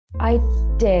I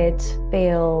did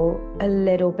feel a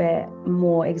little bit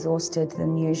more exhausted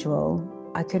than usual.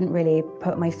 I couldn't really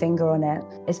put my finger on it.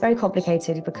 It's very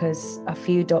complicated because a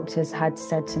few doctors had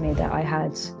said to me that I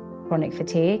had chronic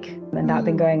fatigue, and that had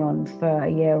been going on for a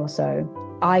year or so.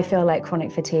 I feel like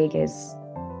chronic fatigue is,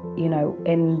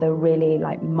 in the really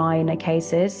minor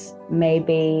cases,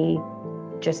 maybe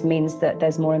just means that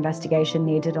there's more investigation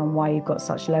needed on why you've got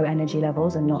such low energy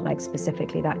levels and not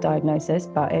specifically that diagnosis,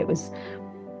 but there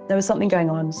was something going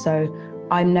on. So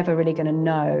I'm never really going to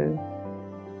know,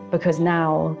 because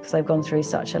I've gone through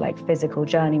such a physical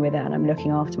journey with it and I'm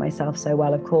looking after myself so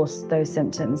well, of course those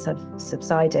symptoms have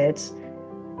subsided.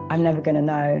 I'm never going to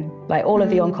know. All of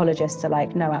the oncologists are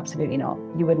like, no, absolutely not.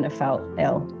 You wouldn't have felt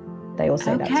ill. They all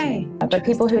say that to me. But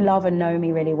people who love and know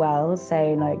me really well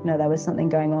say no, there was something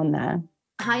going on there.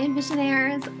 Hi,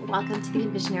 Envisionaires. Welcome to the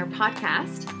Envisionaire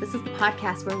podcast. This is the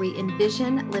podcast where we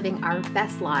envision living our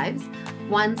best lives,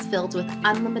 ones filled with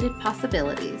unlimited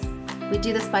possibilities. We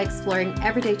do this by exploring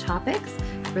everyday topics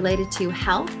related to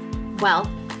health,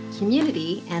 wealth,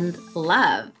 community, and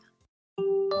love.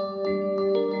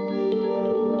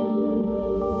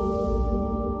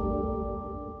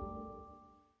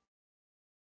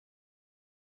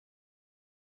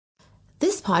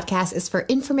 This podcast is for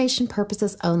information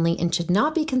purposes only and should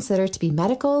not be considered to be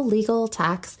medical, legal,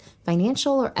 tax,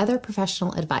 financial, or other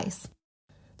professional advice.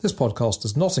 This podcast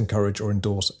does not encourage or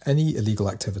endorse any illegal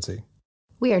activity.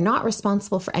 We are not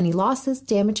responsible for any losses,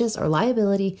 damages, or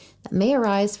liability that may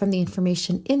arise from the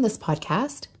information in this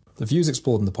podcast. The views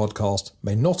explored in the podcast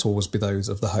may not always be those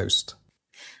of the host.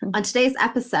 On today's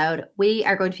episode, we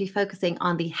are going to be focusing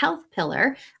on the health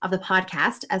pillar of the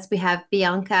podcast as we have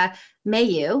Bianca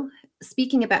Mayhew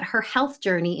speaking about her health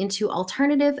journey into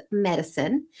alternative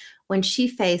medicine when she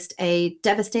faced a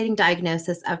devastating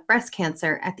diagnosis of breast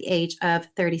cancer at the age of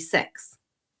 36.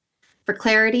 For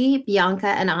clarity, Bianca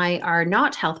and I are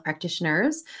not health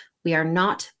practitioners. We are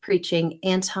not preaching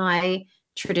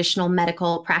anti-traditional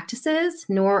medical practices,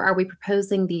 nor are we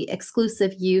proposing the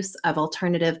exclusive use of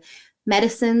alternative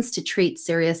medicines to treat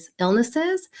serious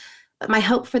illnesses. But my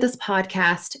hope for this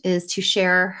podcast is to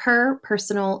share her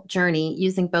personal journey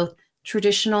using both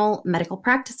traditional medical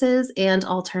practices and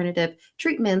alternative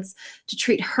treatments to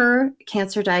treat her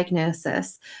cancer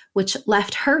diagnosis, which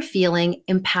left her feeling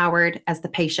empowered as the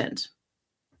patient.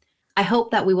 I hope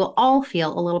that we will all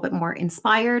feel a little bit more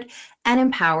inspired and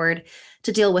empowered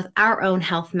to deal with our own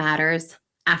health matters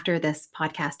after this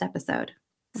podcast episode.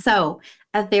 So,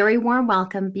 a very warm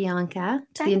welcome, Bianca,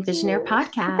 to the Envisionaire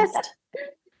podcast.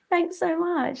 Thanks so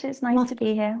much. It's nice to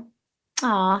be here.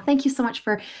 Aw, thank you so much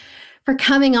for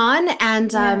coming on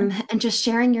and just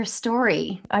sharing your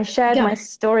story. I shared my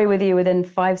story with you within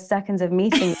 5 seconds of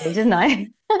meeting you, didn't I?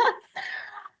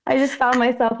 I just found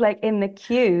myself in the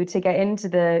queue to get into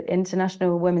the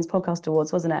International Women's Podcast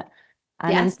Awards, wasn't it?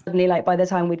 And then suddenly, by the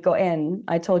time we'd got in,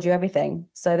 I told you everything.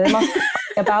 So there must be something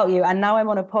about you. And now I'm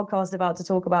on a podcast about to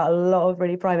talk about a lot of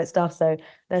really private stuff. So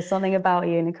there's something about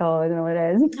you, Nicole. I don't know what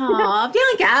it is. Oh,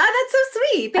 Bianca, that's so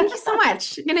sweet. Thank you so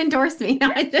much. You're going to endorse me. No,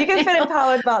 you can feel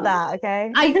empowered about that,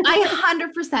 okay? I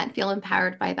 100% feel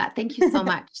empowered by that. Thank you so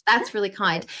much. That's really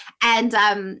kind. And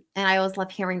I always love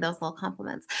hearing those little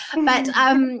compliments. But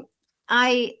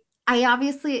I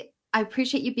obviously I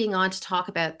appreciate you being on to talk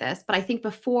about this, but I think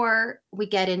before we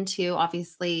get into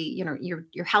obviously,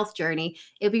 your health journey,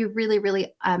 it'd be really,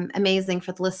 really amazing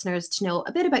for the listeners to know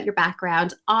a bit about your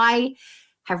background. I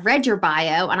have read your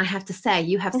bio, and I have to say,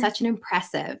 you have such an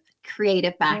impressive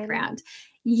creative background.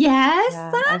 Yes.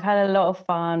 Yeah, I've had a lot of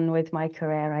fun with my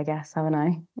career, I guess, haven't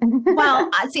I? Well,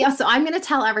 see, so I'm going to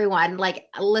tell everyone,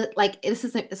 this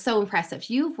is so impressive.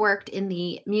 You've worked in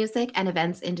the music and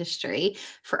events industry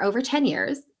for over 10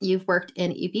 years. You've worked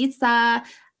in Ibiza,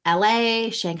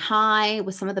 LA, Shanghai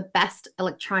with some of the best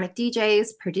electronic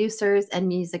DJs, producers, and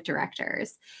music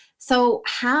directors. So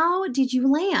how did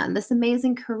you land this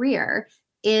amazing career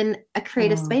in a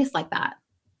creative space like that?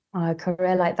 A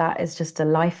career like that is just a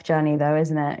life journey, though,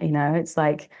 isn't it? It's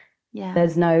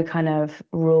there's no kind of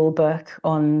rule book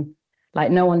on,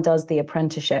 no one does the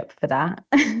apprenticeship for that.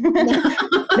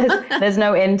 there's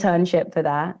no internship for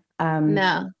that.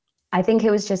 No. I think it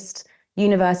was just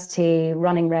university,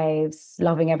 running raves,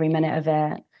 loving every minute of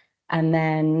it, and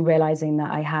then realizing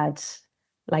that I had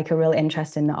a real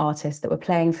interest in the artists that were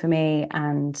playing for me,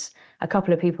 and a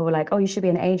couple of people were like, "Oh, you should be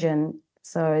an agent."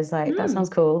 So I was like, "That sounds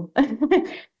cool."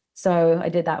 So I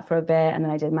did that for a bit, and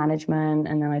then I did management,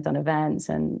 and then I've done events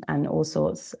and all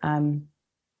sorts. And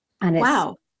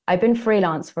wow, I've been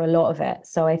freelance for a lot of it.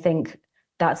 So I think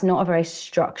that's not a very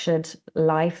structured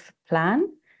life plan.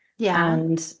 Yeah.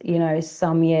 And, you know,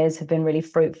 some years have been really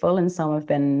fruitful and some have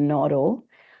been not at all.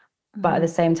 But at the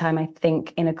same time, I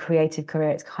think in a creative career,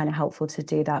 it's kind of helpful to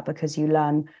do that because you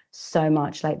learn so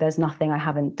much. Like there's nothing I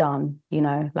haven't done, you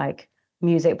know, like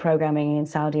music programming in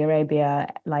Saudi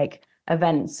Arabia, like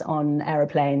events on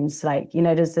airplanes, like, you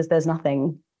know, there's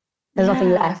nothing Yeah.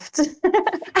 left.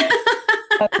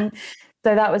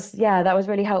 So that was, yeah, that was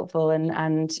really helpful.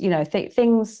 And you know,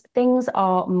 things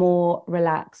are more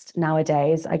relaxed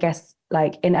nowadays. I guess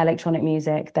like in electronic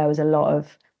music, there was a lot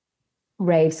of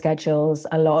rave schedules,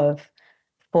 a lot of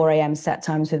 4 a.m. set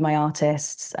times with my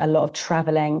artists, a lot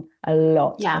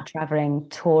Yeah. of traveling,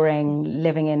 touring,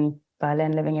 living in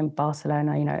Berlin, living in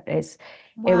Barcelona. You know,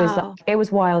 Wow. it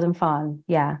was wild and fun.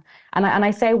 Yeah. And I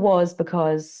say was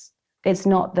because it's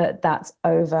not that that's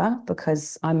over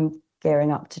because I'm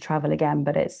gearing up to travel again,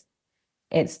 but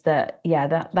it's that, yeah,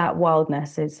 that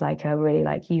wildness is like a really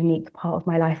like unique part of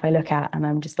my life I look at and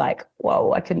I'm just like,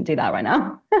 whoa, I couldn't do that right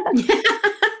now.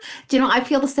 Do you know, I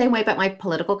feel the same way about my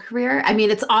political career. I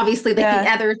mean, it's obviously like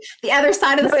Yeah. the other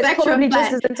side of No, the it's spectrum, probably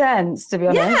just but as intense, to be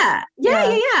honest. yeah, yeah, yeah,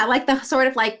 Yeah. yeah. Like the sort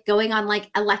of like going on like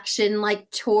election, like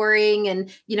touring, and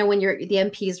you know, when you're the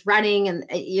MP's running and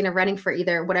you know, running for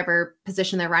either whatever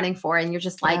position they're running for, and you're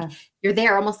just like Yeah. you're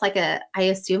there almost like I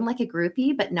assume like a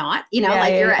groupie, but not, you know, Yeah.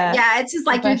 like Yeah. you're Yeah. yeah, it's just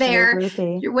like you're Professional there,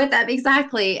 groupie. you're with them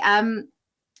exactly.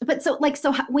 But so like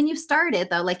when you started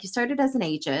though, like you started as an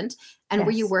agent, and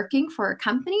were you Yes. working for a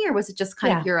company or was it just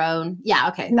kind of Yeah. your own? Yeah,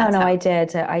 okay, No, that's no, how. I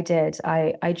did. I did.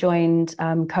 I joined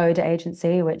Coda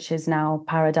Agency, which is now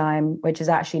Paradigm, which is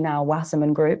actually now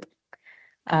Wasserman Group.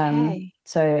 Okay.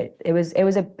 So it was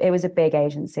a big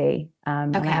agency.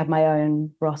 And I had Okay. my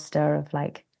own roster of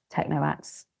like techno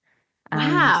acts.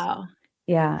 And Wow.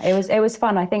 yeah, it was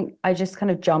fun. I think I just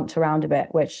kind of jumped around a bit,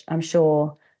 which I'm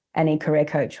sure any career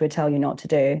coach would tell you not to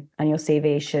do. And your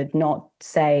CV should not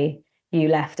say you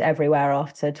left everywhere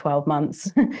after 12 months,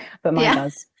 but mine Yeah.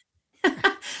 does.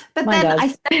 But Mine then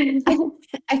does. I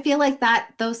I feel like that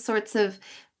those sorts of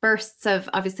bursts of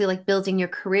obviously like building your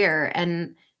career,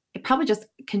 and it probably just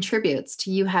contributes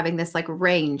to you having this like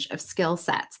range of skill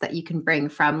sets that you can bring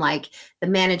from like the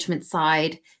management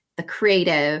side, the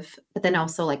creative, but then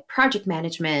also like project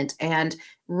management and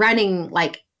running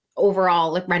like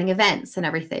overall like running events and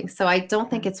everything. So I don't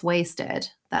think it's wasted,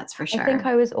 that's for I think sure.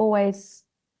 I was always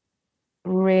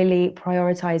really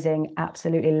prioritizing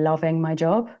absolutely loving my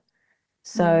job. Mm.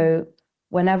 So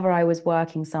whenever I was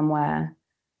working somewhere,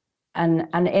 and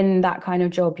in that kind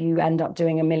of job, you end up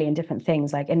doing a million different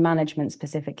things. Like in management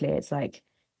specifically, it's like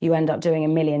you end up doing a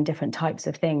million different types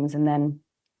of things, and then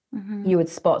Mhm. you would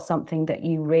spot something that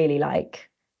you really like,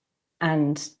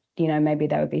 and you know maybe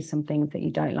there would be some things that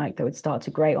you don't like that would start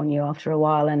to grate on you after a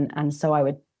while, and so I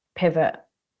would pivot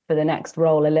for the next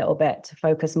role a little bit to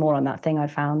focus more on that thing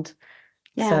I'd found.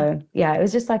 Yeah. So yeah, it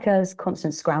was just like a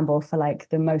constant scramble for like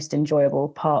the most enjoyable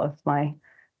part of my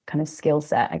kind of skill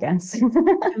set, I guess.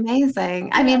 Amazing.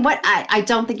 I Yeah. mean, I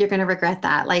don't think you're going to regret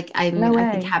that. Like, I No mean,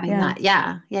 I think way. having Yeah. that,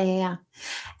 yeah, yeah, yeah, yeah.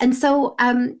 And so,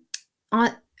 on,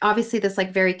 obviously this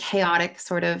like very chaotic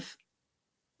sort of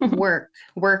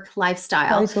work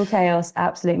lifestyle. Total chaos,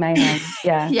 absolute mayhem.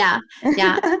 Yeah. Yeah,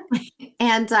 yeah.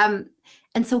 And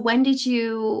and so when did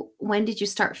you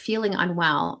start feeling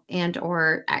unwell and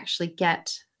or actually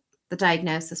get the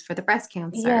diagnosis for the breast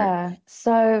cancer? Yeah.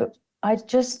 So I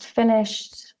just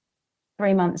finished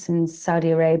 3 months in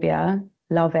Saudi Arabia,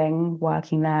 loving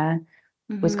working there.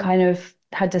 Was Hmm. kind of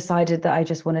had decided that I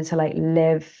just wanted to like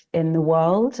live in the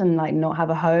world and like not have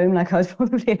a home. Like I was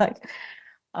probably like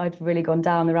I'd really gone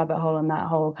down the rabbit hole on that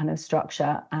whole kind of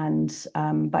structure. And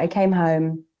but I came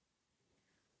home.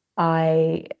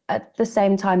 I at the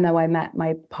same time though I met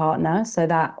my partner, so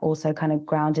that also kind of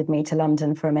grounded me to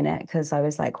London for a minute because I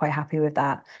was like quite happy with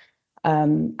that.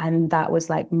 And that was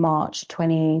like March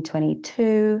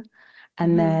 2022.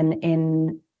 And Hmm. then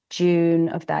in June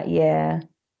of that year,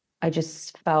 I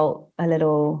just felt a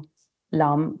little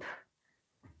lump.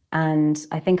 And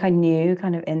I think I knew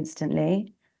kind of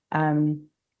instantly. Um,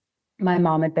 my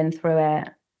mom had been through it.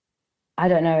 I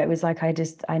don't know. It was like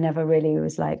I never really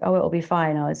was like, oh, it'll be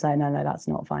fine. I was like, no, no, that's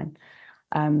not fine.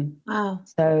 Um, Wow.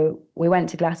 so we went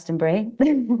to Glastonbury,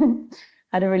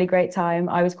 had a really great time.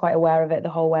 I was quite aware of it the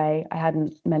whole way. I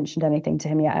hadn't mentioned anything to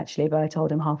him yet, actually, but I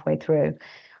told him halfway through.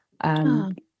 Oh,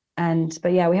 Um,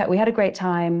 but yeah, we had a great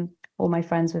time. All my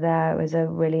friends were there. It was a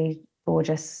really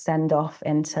gorgeous send off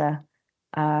into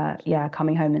yeah,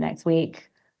 coming home the next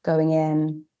week, going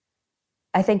in.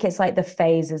 I think it's like the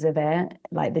phases of it,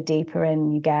 like the deeper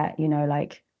in you get, you know,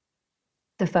 like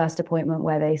the first appointment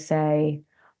where they say,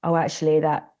 oh, actually,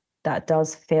 that that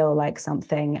does feel like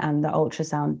something, and the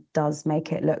ultrasound does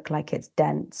make it look like it's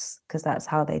dense, because that's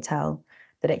how they tell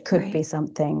that it could be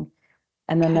something.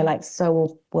 And then they're like,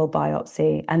 so we'll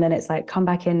biopsy. And then it's like, come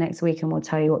back in next week and we'll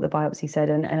tell you what the biopsy said.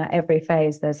 And at every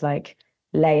phase, there's like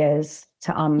layers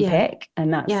to unpick.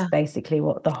 And that's basically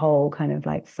what the whole kind of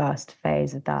like first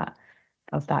phase of that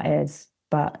is.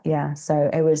 But yeah, so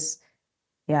it was,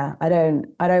 I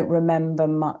don't remember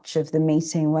much of the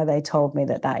meeting where they told me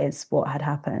that that is what had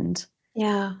happened.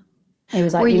 Yeah. It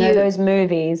was like, you know, those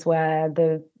movies where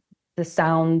the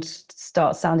sound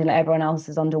starts sounding like everyone else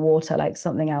is underwater, like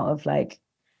something out of like,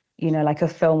 you know, like a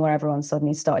film where everyone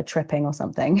suddenly started tripping or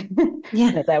something. Yeah.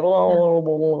 And it's like,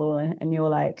 whoa, and you're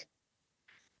like,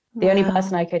 the only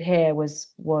person I could hear was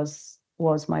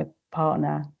my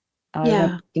partner. I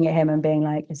remember looking at him and being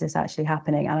like, is this actually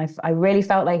happening? And I really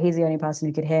felt like he's the only person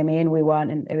who could hear me, and we weren't.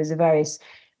 And it was a very,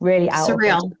 really out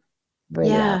surreal. of body,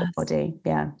 really out of body.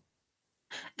 Yeah.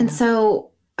 And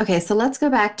so, okay, so let's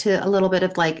go back to a little bit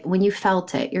of like when you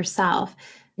felt it yourself.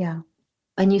 Yeah.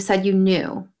 And you said you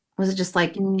knew. Was it just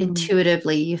like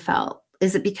intuitively you felt?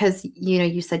 Is it because, you know,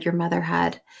 you said your mother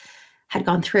had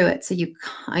gone through it, so you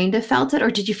kind of felt it?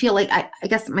 Or did you feel like, I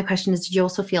guess my question is, did you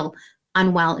also feel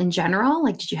unwell in general?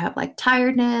 Like, did you have like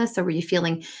tiredness, or were you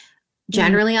feeling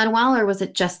generally unwell, or was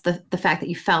it just the fact that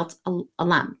you felt a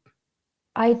lump?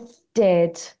 I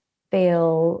did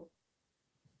feel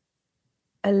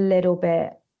a little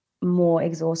bit more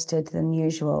exhausted than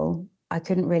usual. I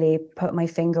couldn't really put my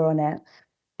finger on it.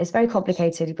 It's very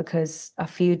complicated because a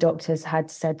few doctors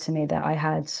had said to me that I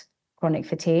had chronic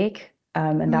fatigue,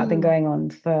 and that had been going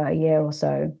on for a year or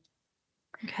so.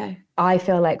 Okay. I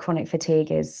feel like chronic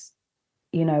fatigue is,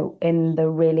 you know, in the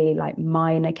really like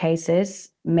minor cases,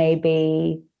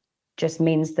 maybe just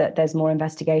means that there's more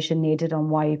investigation needed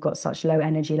on why you've got such low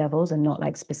energy levels, and not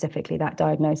like specifically that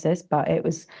diagnosis, but there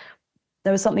was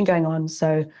something going on.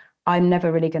 So I'm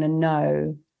never really going to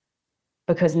know,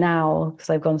 because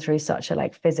I've gone through such a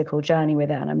like physical journey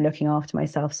with it and I'm looking after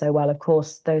myself so well, of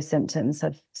course those symptoms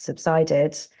have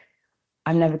subsided.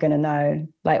 I'm never going to know.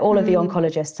 Like all of the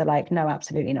oncologists are like, no,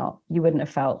 absolutely not. You wouldn't have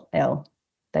felt ill.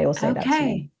 They all say that to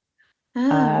me.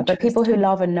 But people who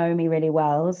love and know me really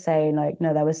well say like,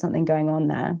 no, there was something going on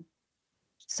there.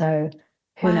 So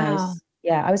who knows?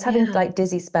 Yeah, I was having like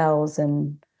dizzy spells,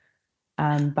 and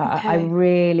but I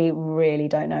really, really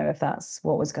don't know if that's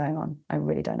what was going on. I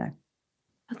really don't know.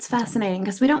 That's fascinating,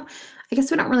 because I guess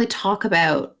we don't really talk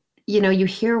about, you know, you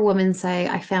hear a woman say,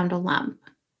 I found a lump.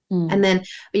 And then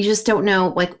you just don't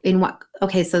know like in what,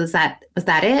 okay, so was that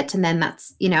it? And then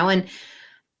that's, you know,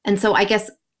 and so I guess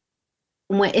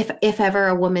if ever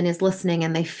a woman is listening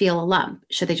and they feel a lump,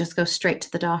 should they just go straight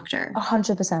to the doctor?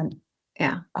 100%.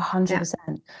 Yeah.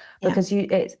 100%. Because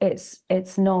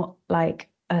it's not like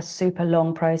a super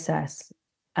long process,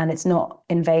 and it's not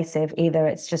invasive either.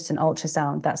 It's just an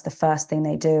ultrasound. That's the first thing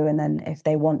they do. And then if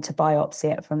they want to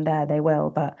biopsy it from there, they will.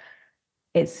 But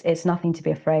it's nothing to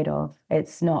be afraid of.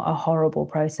 It's not a horrible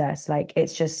process. Like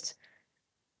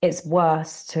it's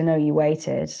worse to know you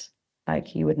waited.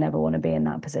 Like you would never want to be in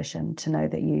that position, to know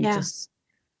that you just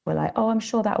were like, oh, I'm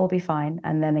sure that will be fine.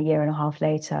 And then a year and a half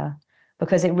later,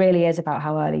 because it really is about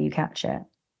how early you catch it.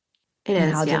 It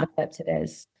and is, how developed it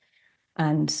is.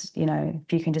 And, you know,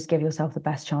 if you can just give yourself the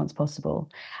best chance possible.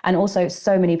 And also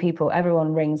so many people,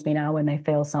 everyone rings me now when they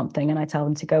feel something, and I tell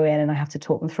them to go in and I have to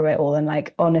talk them through it all. And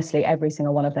like, honestly, every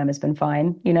single one of them has been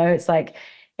fine. You know, it's like,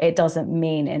 it doesn't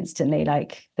mean instantly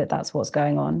like that's what's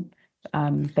going on.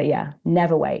 But yeah,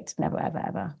 never wait, never, ever,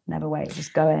 ever, never wait.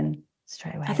 Just go in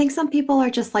straight away. I think some people are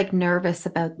just like nervous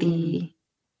about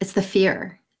it's the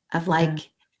fear of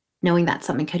like knowing that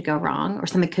something could go wrong or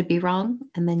something could be wrong.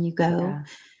 And then you go.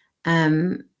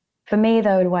 For me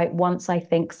though, like once I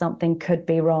think something could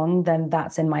be wrong, then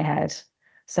that's in my head.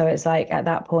 So it's like at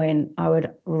that point, I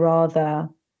would rather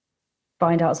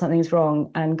find out something's wrong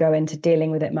and go into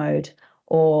dealing with it mode,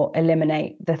 or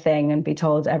eliminate the thing and be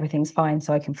told everything's fine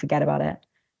so I can forget about it.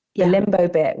 The limbo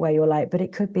bit where you're like, but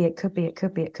it could be,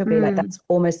 like that's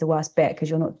almost the worst bit, because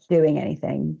you're not doing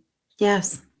anything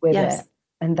with it.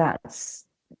 And that's,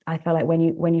 I feel like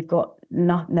when you've got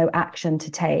no action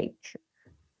to take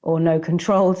or no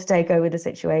control to take over the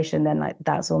situation, then like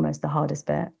that's almost the hardest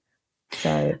bit.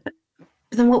 So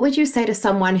then what would you say to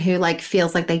someone who like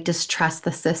feels like they distrust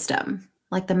the system,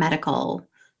 like the medical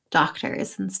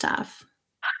doctors and stuff?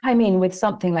 I mean, with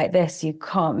something like this, you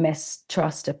can't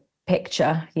mistrust a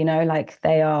picture, you know, like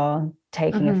they are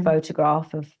taking a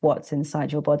photograph of what's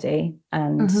inside your body,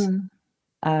 and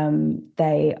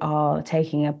they are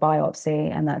taking a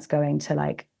biopsy, and that's going to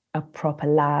like a proper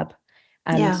lab,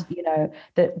 And, Yeah.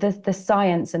 the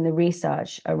science and the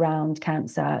research around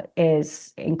cancer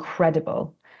is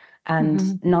incredible. And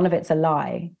Mm-hmm. none of it's a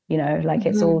lie, like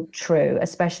it's Mm-hmm. all true,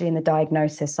 especially in the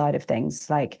diagnosis side of things.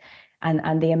 Like,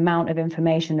 and the amount of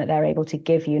information that they're able to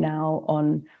give you now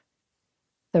on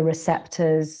the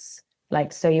receptors,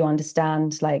 like, so you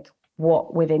understand like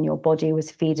what within your body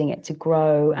was feeding it to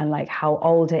grow, and like how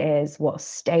old it is, what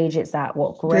stage it's at,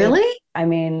 what grade. Really? I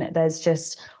mean, there's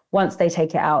just, once they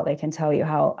take it out, they can tell you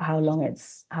how long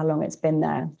it's been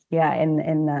there. Yeah,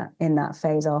 in that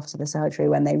phase after the surgery,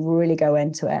 when they really go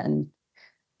into it and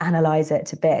analyze it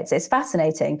to bits. It's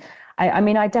fascinating. I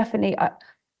mean, I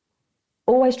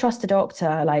always trust a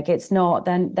doctor. Like, it's not,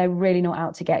 then they're really not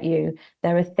out to get you.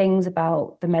 There are things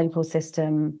about the medical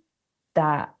system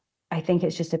that I think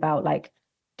it's just about like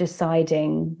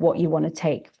deciding what you want to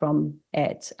take from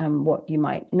it and what you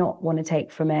might not want to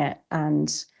take from it,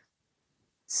 and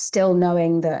still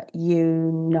knowing that you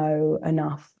know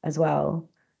enough as well.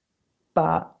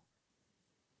 But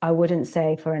I wouldn't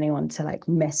say for anyone to like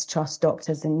mistrust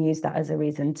doctors and use that as a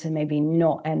reason to maybe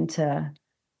not enter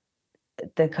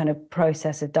the kind of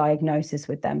process of diagnosis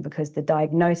with them, because the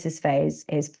diagnosis phase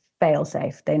is fail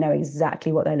safe. They know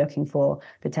exactly what they're looking for.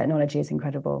 The technology is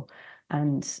incredible,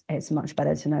 and it's much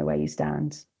better to know where you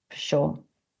stand, for sure.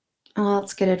 Oh,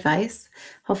 that's good advice.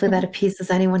 Hopefully that appeases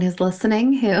anyone who's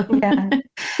listening who Yeah.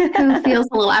 who feels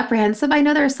a little apprehensive. I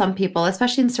know there are some people,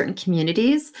 especially in certain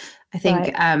communities, I think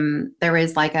Right. there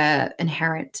is like a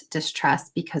inherent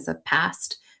distrust because of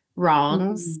past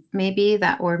wrongs, Mm. maybe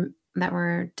that were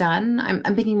done. I'm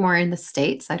thinking more in the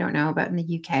States. I don't know about in the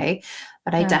UK,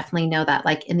 but I Yeah. definitely know that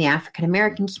like in the African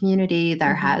American community,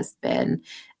 there Mhm. has been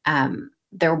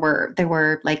there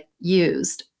were like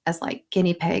used as like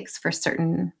guinea pigs for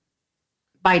certain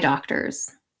by doctors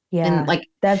and Yeah. like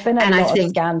There have been a and I lot of think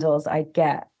scandals.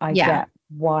 yeah.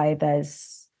 Why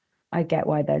there's I get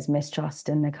why there's mistrust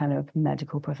in the kind of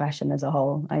medical profession as a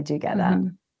whole. I do get that. Hmm.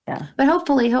 Yeah. But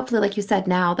hopefully like you said,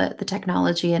 now that the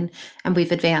technology and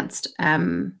we've advanced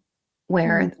Mm.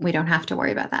 where we don't have to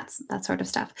worry about that sort of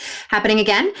stuff happening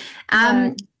again. No.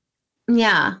 um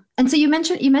yeah. And so you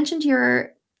mentioned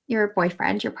your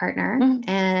boyfriend, your partner, Mm.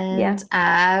 Yeah.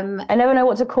 and I never know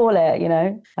what to call it,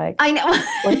 like I know.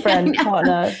 boyfriend, I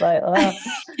partner. It's like, know.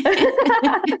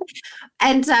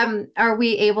 And are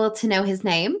we able to know his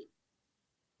name?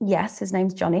 yes, his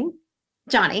name's Johnny.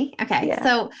 Johnny. Okay. Yeah.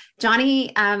 So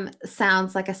Johnny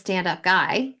sounds like a stand-up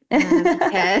guy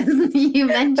because you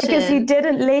Because he mentioned,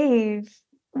 didn't leave.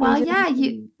 He well, didn't yeah,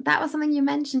 you leave. that was something you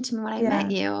mentioned to me when I met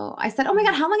Yeah. you. I said, "Oh my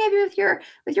God, how long have you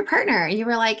with your partner?" And you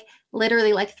were like,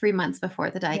 literally like 3 months before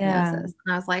the Yeah. diagnosis.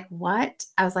 And I was like, "What?"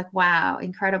 I was like, "Wow,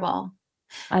 incredible."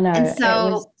 I And know.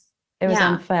 so, It was yeah,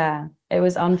 unfair. It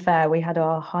was unfair. We had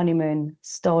our honeymoon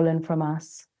stolen from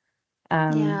us.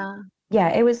 Um, yeah, yeah,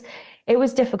 it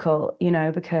was difficult,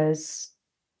 because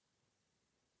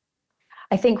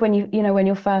I think when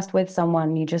you're first with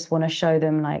someone, you just want to show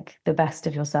them like the best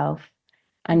of yourself,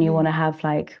 and you hmm, want to have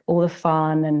like all the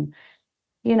fun, and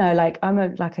like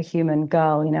I'm like a human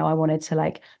girl, I wanted to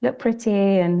like look pretty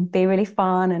and be really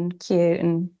fun and cute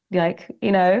and like,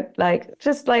 like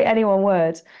just like anyone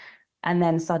would. And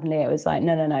then suddenly it was like,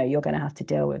 no, no, no, you're going to have to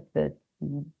deal with the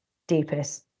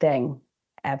deepest thing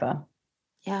ever.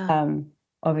 yeah, Um,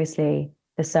 Obviously,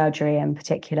 the surgery in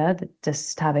particular,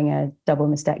 just having a double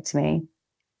mastectomy,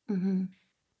 hmm,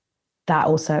 that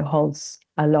also holds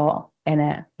a lot in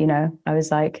it. I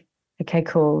was like, okay,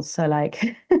 cool. So,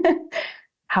 like,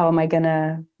 how am I going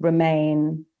to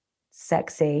remain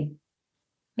sexy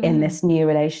in hmm, this new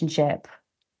relationship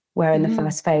where in the hmm,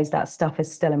 first phase, that stuff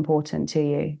is still important to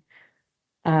you?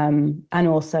 And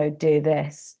also do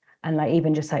this and like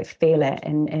even just like feel it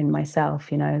in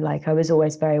myself, like I was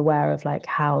always very aware of like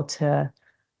how to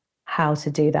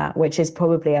do that, which is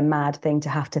probably a mad thing to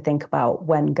have to think about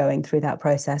when going through that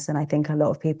process. And I think a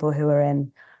lot of people who are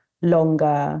in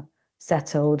longer,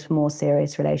 settled, more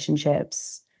serious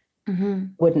relationships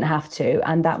hmm, wouldn't have to.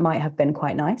 And that might have been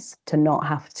quite nice to not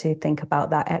have to think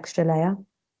about that extra layer.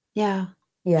 yeah.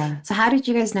 Yeah. So how did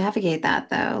you guys navigate that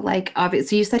though? Like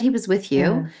obviously you said he was with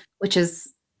you, Yeah. which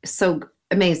is so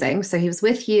amazing. So he was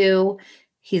with you,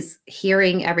 he's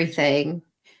hearing everything.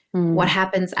 What Mm.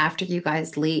 happens after you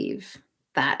guys leave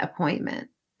that appointment?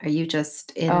 Are you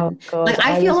just Oh in like God.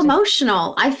 I feel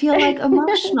emotional. I feel like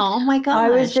emotional. Oh my I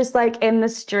was gosh. just like in the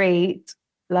street,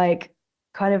 like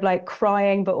kind of like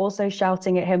crying, but also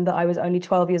shouting at him that I was only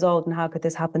 12 years old and how could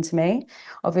this happen to me?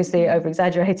 Obviously, over Mhm.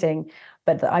 exaggerating,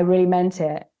 but I really meant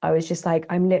it. I was just like,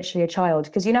 I'm literally a child.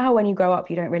 Because you know how when you grow up,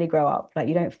 you don't really grow up. Like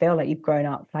you don't feel like you've grown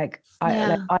up. Like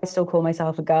Yeah. I still call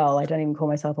myself a girl. I don't even call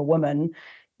myself a woman.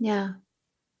 Yeah.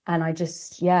 And I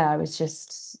just, yeah, I was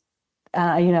just,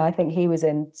 you know, I think he was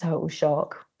in total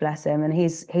shock, bless him. And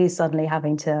he's suddenly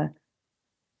having to,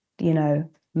 you know,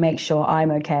 make sure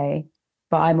I'm okay.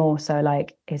 But I'm also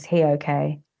like, is he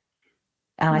okay?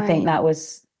 And I think Right.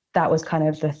 that was kind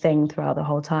of the thing throughout the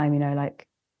whole time, you know, like,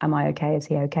 am I okay? Is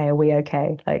he okay? Are we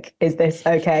okay? Like, is this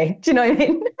okay? Do you know what I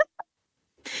mean?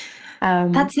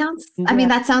 That sounds, I mean, Yeah.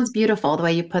 that sounds beautiful the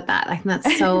way you put that. I think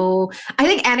that's so, I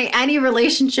think any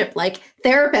relationship, like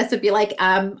therapist would be like,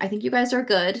 I think you guys are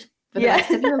good for the Yeah.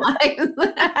 rest of your lives.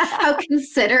 How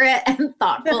considerate and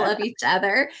thoughtful of each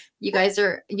other you guys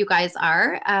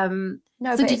are.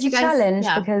 No, So but did it's you a guys, challenge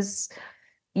yeah, because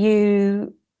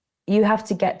you you have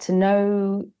to get to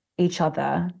know each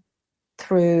other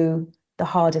through the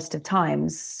hardest of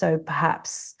times. So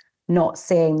perhaps not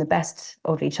seeing the best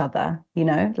of each other, you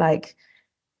know, like,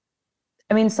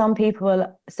 I mean, some people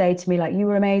will say to me like, you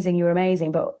were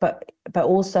amazing, but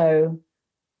also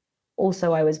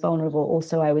I was vulnerable,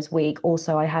 also I was weak,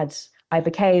 also I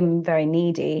became very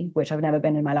needy, which I've never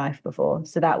been in my life before.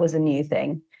 So that was a new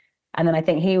thing. And then I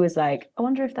think he was like, I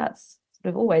wonder if that's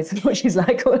sort of always what she's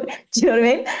like. Do you know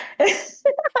what I mean?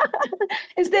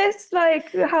 Is this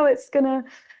like how it's gonna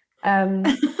um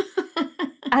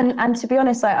and to be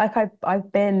honest,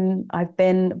 I've been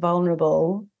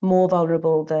vulnerable, more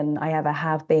vulnerable than I ever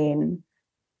have been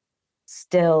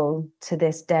still to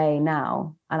this day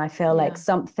now. And I feel like yeah,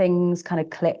 something's kind of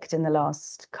clicked in the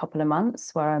last couple of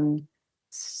months where I'm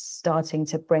starting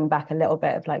to bring back a little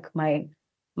bit of like my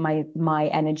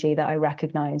energy that I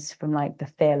recognize from like the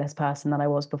fearless person that I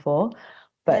was before.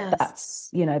 But yes, that's,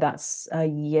 you know, that's a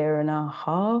year and a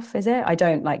half, is it? I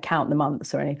don't like count the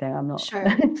months or anything. I'm not sure.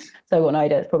 so what I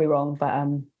did, it's probably wrong.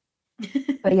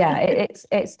 But yeah,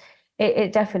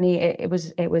 it definitely it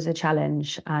was a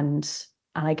challenge, and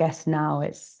I guess now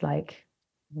it's like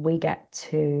we get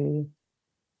to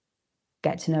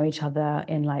know each other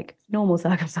in like normal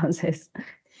circumstances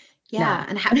Yeah.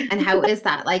 now. And how is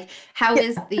that? Like, how Yeah,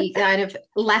 is the kind of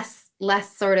less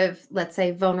sort of, let's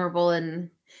say, vulnerable and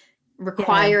yeah.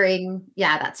 requiring,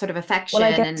 yeah, that sort of Well, I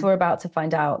affection guess and we're about to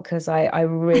find out because I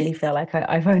really feel like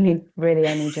I've only really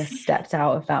only just stepped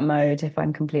out of that mode, if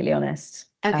I'm completely honest.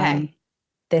 okay.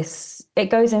 This it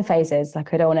goes in phases.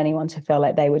 Like I don't want anyone to feel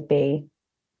like they would be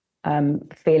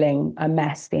feeling a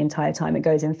mess the entire time. It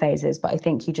goes in phases, but I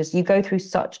think you go through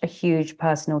such a huge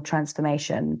personal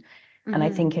transformation, and I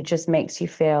Hmm. think it just makes you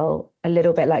feel a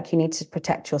little bit like you need to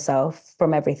protect yourself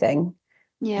from everything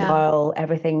Yeah. while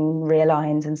everything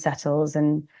realigns and settles,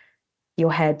 and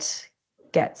your head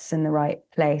gets in the right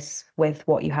place with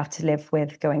what you have to live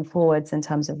with going forwards in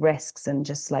terms of risks, and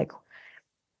just like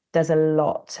there's a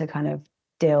lot to kind of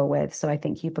deal with. So I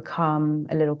think you become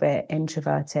a little bit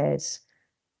introverted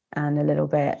and a little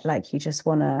bit like you just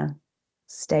want to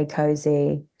stay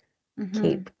cozy, Hmm.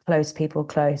 keep close people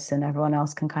close, and everyone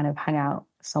else can kind of hang out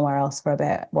somewhere else for a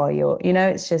bit while you're, you know,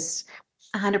 it's just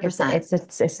 100%. it's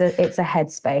a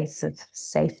headspace of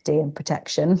safety and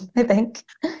protection, I think.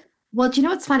 Well, do you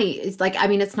know what's funny? It's like, I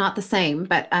mean, it's not the same,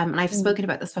 but and I've Mm. spoken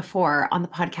about this before on the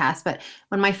podcast, but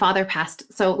when my father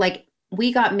passed, so like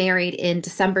we got married in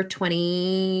December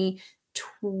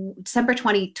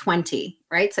 2020,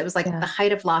 right? So it was like the Yeah.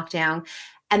 height of lockdown.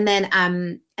 And then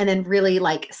really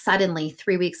like suddenly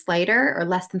 3 weeks later or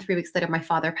less than 3 weeks later, my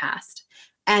father passed.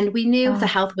 And we knew the Oh,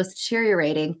 health was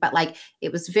deteriorating, but like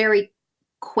it was very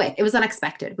quick. It was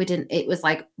unexpected. We didn't, it was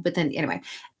like within, anyway.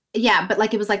 Yeah, but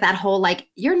like it was like that whole like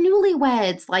you're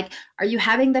newlyweds, like are you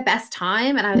having the best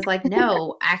time? And I was like,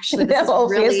 no, actually this no, is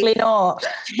really obviously not.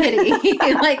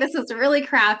 shitty. Like this is really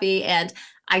crappy and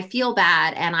I feel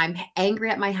bad and I'm angry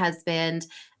at my husband.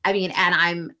 I mean, and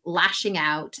I'm lashing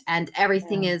out and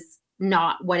everything Yeah. is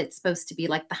not what it's supposed to be,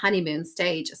 like the honeymoon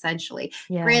stage essentially.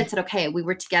 Yeah. Granted, okay, we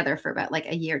were together for about like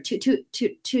a year, 2 to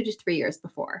 3 years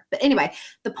before. But anyway,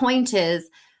 the point is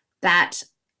that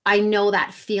I know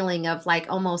that feeling of like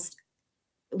almost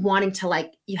wanting to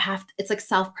like you have it's like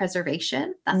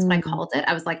self-preservation. That's what I Mm, called it.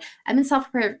 I was like, I'm in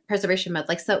self-preservation mode.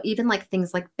 Like so even like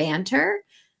things like banter,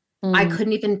 I mm,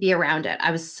 couldn't even be around it.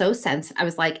 I was so sensitive. I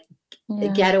was like,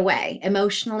 yeah. get away.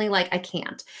 Emotionally, like I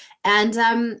can't. And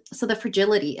so the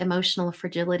fragility, emotional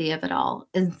fragility of it all.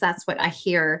 And that's what I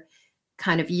hear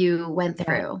kind of you went Yeah.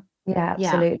 through. Yeah,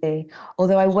 Yeah. absolutely.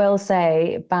 Although I will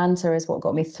say banter is what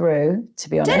got me through, to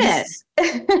be Did it?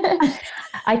 honest.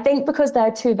 I think because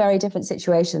they're two very different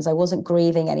situations, I wasn't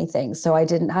grieving anything. So I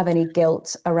didn't have any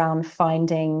guilt around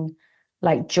finding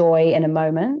like joy in a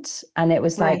moment. And it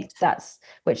was like, Right.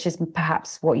 which is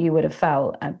perhaps what you would have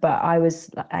felt. But I was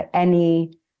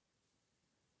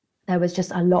there was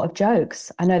just a lot of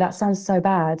jokes. I know that sounds so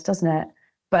bad, doesn't it?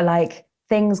 But like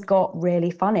things got really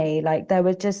funny. Like there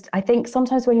was just, I think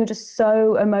sometimes when you're just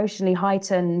so emotionally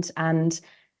heightened and,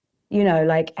 you know,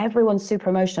 like everyone's super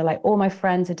emotional, like all my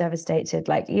friends are devastated,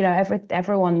 like, you know,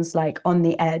 everyone's like on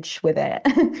the edge with it.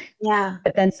 Yeah.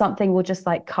 But then something will just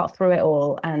like cut through it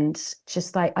all. And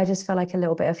just like, I just feel like a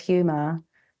little bit of humor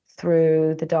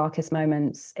through the darkest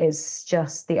moments is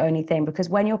just the only thing. Because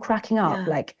when you're cracking up,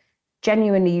 like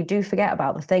genuinely, you do forget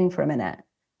about the thing for a minute.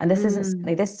 And this isn't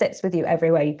something, this sits with you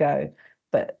everywhere you go.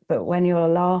 But when you're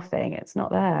laughing, it's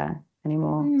not there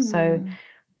anymore. So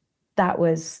that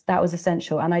was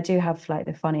essential. And I do have like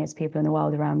the funniest people in the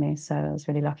world around me. So I was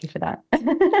really lucky for that.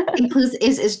 Includes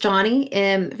is Johnny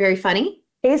very funny?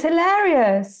 He's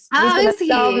hilarious. He's How gonna is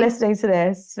love he? listening to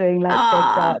this, being like big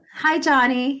Oh, up. hi,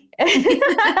 Johnny.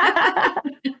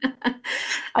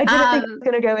 I didn't think I was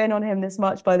going to go in on him this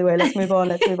much, by the way. Let's move on.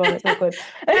 Let's move on. It's awkward.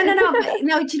 No. But,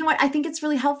 no, do you know what? I think it's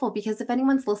really helpful because if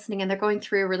anyone's listening and they're going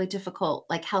through a really difficult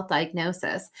like health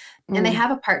diagnosis and they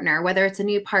have a partner, whether it's a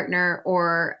new partner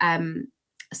or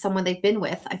someone they've been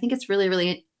with, I think it's really,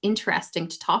 really interesting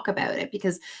to talk about it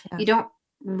because you don't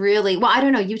really, well, I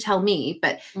don't know, you tell me,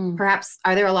 but perhaps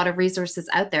are there a lot of resources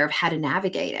out there of how to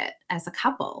navigate it as a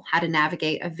couple, how to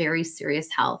navigate a very serious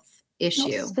health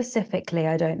issue? Not specifically,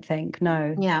 I don't think.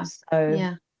 No. Yeah.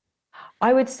 So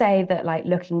I would say that, like,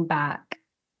 looking back,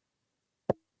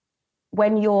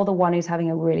 when you're the one who's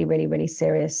having a really, really, really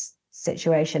serious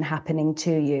situation happening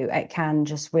to you, it can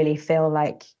just really feel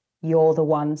like you're the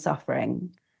one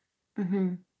suffering.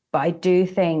 But I do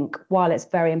think while it's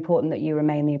very important that you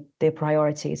remain the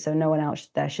priority, so no one else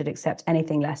there should accept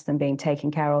anything less than being taken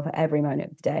care of at every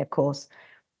moment of the day, of course.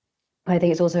 I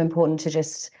think it's also important to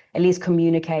just at least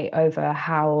communicate over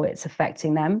how it's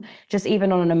affecting them, just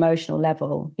even on an emotional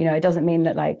level. You know, it doesn't mean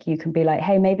that like you can be like,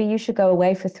 hey, maybe you should go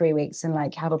away for 3 weeks and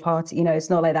like have a party. You know, it's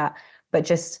not like that, but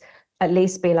just at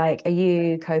least be like, are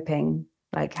you coping?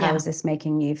 Like, how is this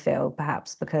making you feel,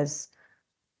 perhaps? Because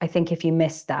I think if you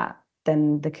miss that,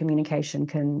 then the communication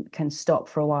can stop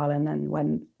for a while, and then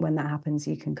when that happens,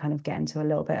 you can kind of get into a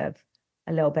little bit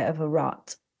of a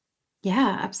rut.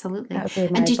 Yeah, absolutely. That would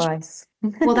be my advice.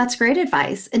 Well, that's great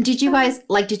advice. And did you guys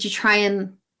did you try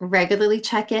and regularly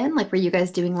check in? Like, were you guys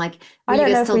doing like? I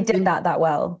don't know if we did that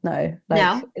well. No,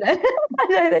 like,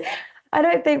 no. I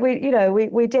don't think we, you know,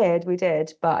 we did,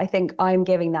 but I think I'm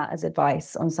giving that as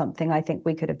advice on something I think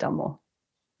we could have done more.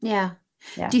 Yeah.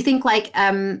 Do you think like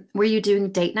were you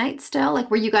doing date nights still?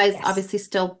 Like were you guys obviously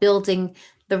still building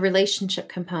the relationship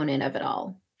component of it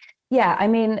all? Yeah, I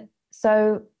mean,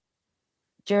 so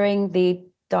during the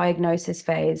diagnosis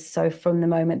phase, so from the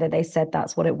moment that they said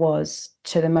that's what it was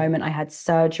to the moment I had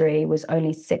surgery was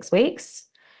only 6 weeks.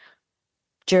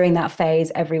 During that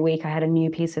phase, every week I had a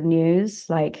new piece of news,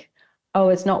 like, oh,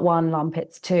 it's not 1 lump,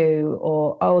 it's 2,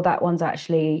 or oh, that one's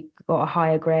actually got a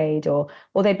higher grade, or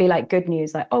they'd be like good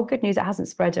news, like, oh, good news, it hasn't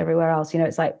spread everywhere else. You know,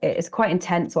 it's like it's quite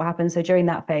intense what happens. So during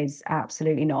that phase,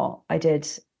 absolutely not. I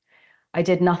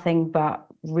did nothing but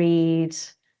read.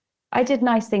 I did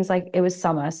nice things, like it was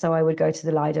summer, so I would go to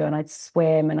the Lido and I'd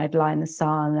swim and I'd lie in the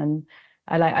sun, and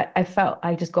I felt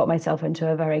I just got myself into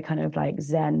a very kind of like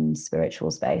Zen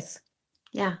spiritual space.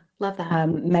 Yeah, love that.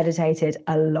 Meditated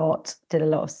a lot, did a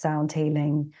lot of sound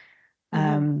healing.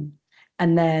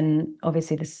 And then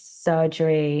obviously the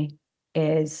surgery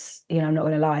is, you know, I'm not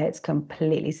going to lie, it's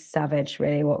completely savage,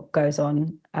 really, what goes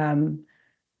on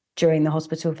during the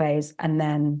hospital phase. And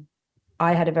then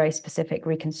I had a very specific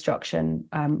reconstruction,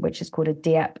 which is called a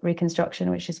DIEP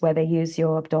reconstruction, which is where they use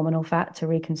your abdominal fat to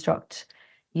reconstruct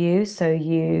you. So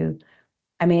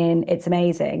I mean, it's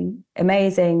amazing.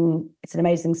 It's an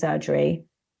amazing surgery.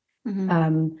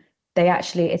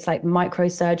 It's like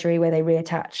microsurgery where they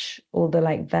reattach all the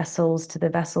like vessels to the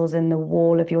vessels in the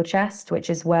wall of your chest,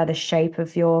 which is where the shape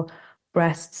of your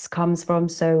breasts comes from.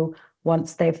 So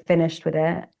once they've finished with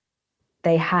it,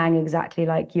 they hang exactly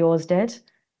like yours did.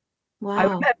 Wow. I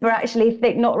remember actually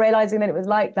not realizing that it was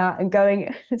like that and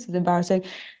going, this is embarrassing,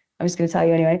 I'm just going to tell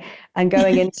you anyway, and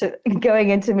going in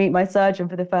to meet my surgeon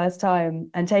for the first time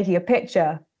and taking a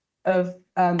picture of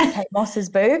Kate Moss's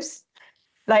boobs,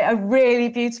 like a really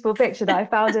beautiful picture that I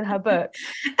found in her book.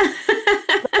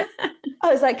 I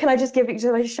was like, can I just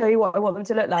show you what I want them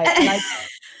to look like? And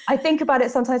I think about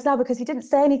it sometimes now because he didn't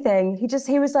say anything. He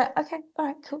was like, okay, all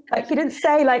right, cool. Like he didn't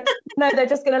say like, no, they're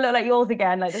just going to look like yours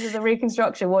again. Like this is a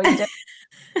reconstruction. What are you doing?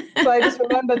 So I just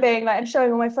remember being like, and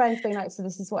showing all my friends being like, so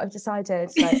this is what I've decided.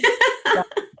 Like,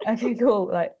 okay, cool.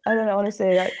 Like, I don't know,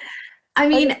 honestly. Like, I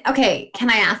mean, okay, can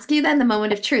I ask you then the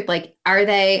moment of truth? Like, is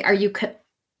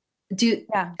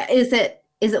it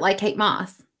like Kate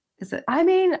Moss? Is it? I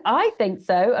mean, I think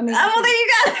so. I mean, oh, well, there you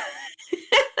go.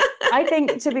 I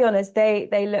think, to be honest, they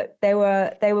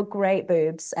were great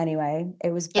boobs anyway.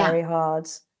 It was Yeah. very hard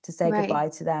to say Right. goodbye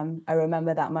to them. I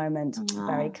remember that moment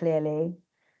very Aw. clearly.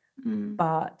 Mm.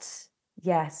 But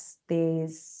yes,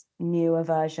 these newer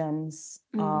versions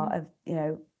are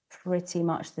of, pretty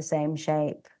much the same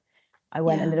shape. I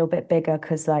went a Yeah. little bit bigger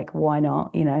because, like, why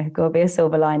not? Got to be a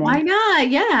silver lining. Why not?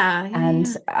 Yeah. And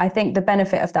I think the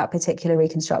benefit of that particular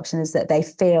reconstruction is that they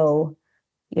feel,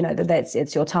 that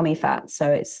it's your tummy fat.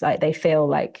 So it's like they feel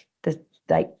like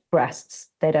breasts.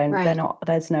 They're Right. not,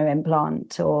 there's no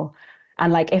implant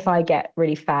and like if I get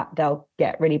really fat, they'll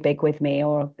get really big with me.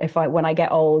 Or when I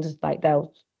get old, like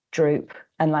they'll droop.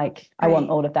 And like, I want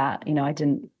all of that.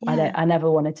 I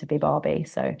never wanted to be Barbie.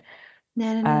 So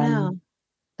No.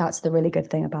 that's the really good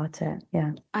thing about it.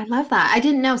 Yeah. I love that. I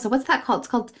didn't know. So what's that called? It's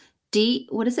called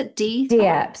what is it?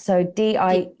 DIEP. So D.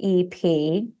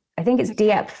 DIEP. I think it's Okay.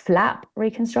 DIEP flap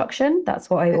reconstruction. That's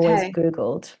what I always Okay.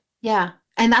 Googled. Yeah.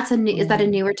 And that's is that a Yeah.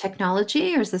 newer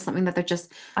technology, or is this something that they're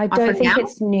just I don't offering think now?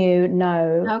 it's new,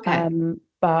 no. Okay.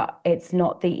 But it's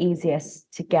not the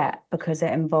easiest to get because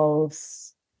it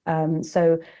involves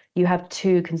so you have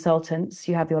two consultants.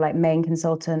 You have your like main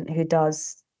consultant who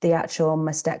does the actual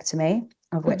mastectomy,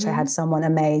 of which I had Mm-hmm. someone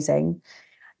amazing.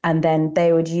 And then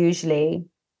they would usually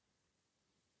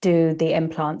do the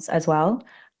implants as well.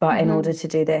 But in Mm-hmm. order to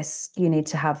do this, you need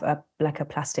to have a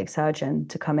plastic surgeon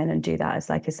to come in and do that.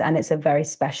 And it's a very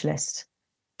specialist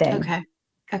thing. Okay.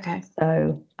 Okay.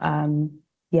 So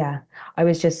yeah, I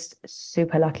was just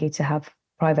super lucky to have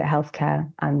private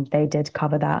healthcare, and they did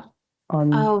cover that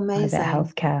on Oh, private amazing.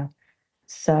 healthcare.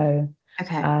 So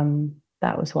Okay.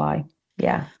 that was why.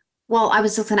 Yeah. Well, I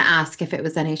was just going to ask if it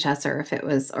was NHS or if it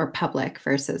was or public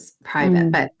versus private,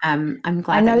 Mm. but I'm I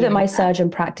glad that know you that know my that. surgeon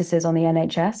practices on the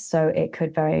NHS, so it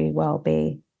could very well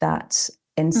be that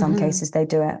in some Mm-hmm. cases they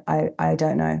do it. I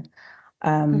don't know.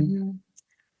 Um, Mm-hmm.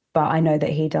 but I know that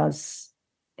he does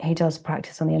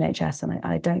practice on the NHS, and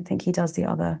I don't think he does the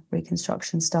other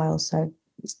reconstruction styles. So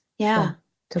yeah, Yeah.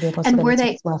 could be a And were possibility.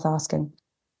 they, It's worth asking.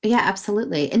 yeah,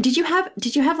 absolutely. And did you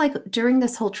have like during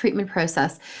this whole treatment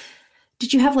process,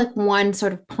 did you have like one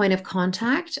sort of point of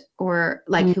contact or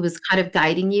like Mm. who was kind of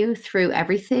guiding you through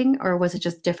everything, or was it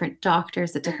just different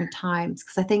doctors at different times?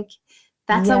 Because I think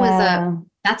that's always a Yeah.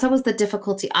 that's always the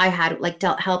difficulty I had like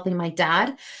helping my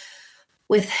dad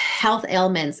with health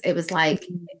ailments. It was like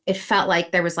it felt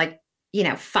like there was like,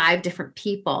 five different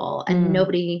people and Mm.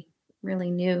 nobody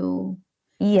really knew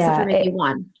except for Yeah, maybe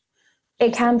one.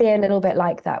 it So, can be a little bit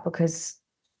like that because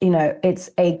it's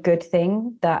a good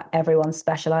thing that everyone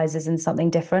specializes in something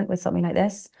different with something like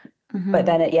this. But mhm,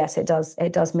 then yes, it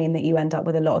does mean that you end up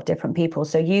with a lot of different people.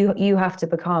 So you have to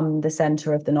become the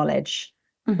center of the knowledge.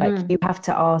 Like mhm, you have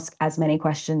to ask as many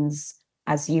questions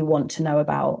as you want to know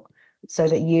about, so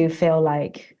that you feel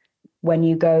like when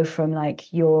you go from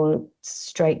like your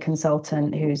straight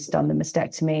consultant who's done the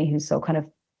mastectomy, who's sort of kind of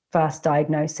first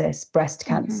diagnosis breast mhm,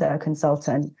 cancer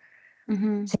consultant,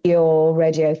 mhm. to your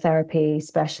radiotherapy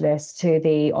specialist, to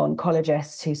the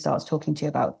oncologist who starts talking to you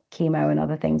about chemo and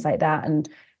other things like that. And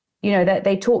that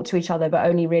they talk to each other, but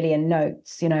only really in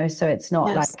notes, so it's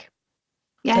not Yes. like,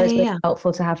 Yeah, so it's yeah, really yeah.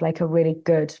 helpful to have like a really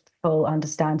good full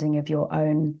understanding of your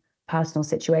own personal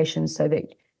situation, so that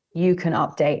you can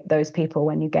update those people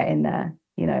when you get in there.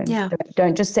 Yeah.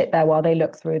 Don't just sit there while they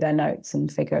look through their notes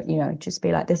and figure, just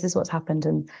be like, this is what's happened,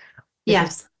 and this is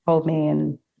Yes. what told me,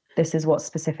 and this is what's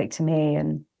specific to me,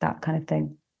 and that kind of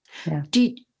thing. Yeah. Do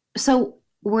you, so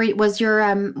was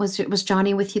your was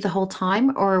Johnny with you the whole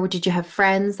time, or did you have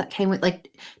friends that came with,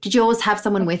 like, did you always have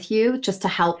someone with you just to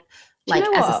help Do you like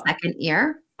know as a what? second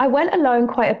ear? I went alone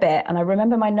quite a bit, and I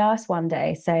remember my nurse one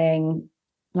day saying,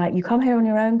 like, you come here on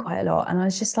your own quite a lot. And I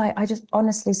was just like, I just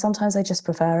honestly, sometimes I just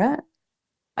prefer it.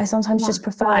 I sometimes Why? just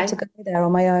prefer to Why? go there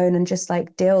on my own and just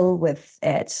like deal with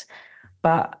it.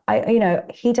 But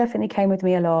he definitely came with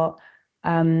me a lot.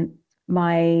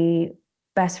 My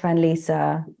best friend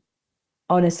Lisa,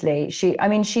 honestly, she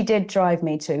did drive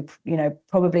me to,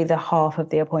 probably the half of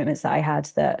the appointments that I had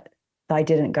that I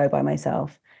didn't go by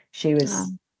myself. She was,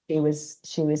 Oh, she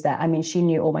was there. I mean, she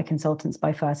knew all my consultants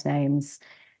by first names.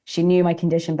 She knew my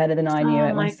condition better than I knew oh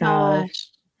it my myself. gosh.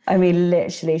 I mean,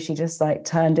 literally, she just like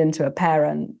turned into a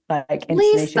parent, like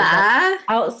instantly. She was like Lisa.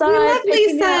 We outside love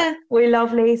picking me up. Lisa. We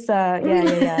love Lisa. Yeah,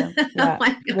 yeah, yeah, Oh yeah.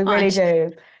 my We really gosh.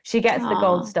 do. She gets the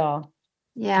gold Oh, star.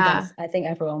 She yeah. does. I think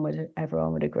everyone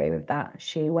would agree with that.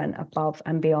 She went above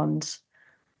and beyond.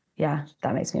 Yeah,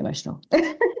 that makes me emotional.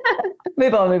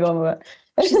 Move on, move on, move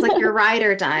She's like on. your ride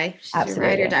or die. She's your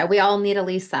ride or Absolutely. die. We all need a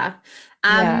Lisa.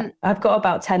 Yeah, Um, I've got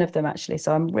about 10 of them actually,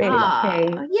 so I'm really lucky.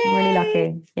 oh, Really yay.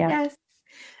 lucky. Yeah. Yes.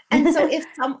 And so if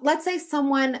let's say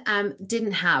someone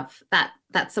didn't have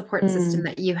that support system Mm.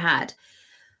 that you had,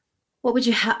 what would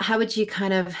you how would you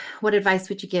kind of what advice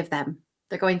would you give them?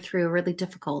 They're going through a really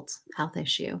difficult health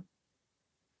issue.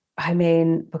 I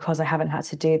mean, because I haven't had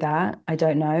to do that, I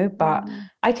don't know, but Mm.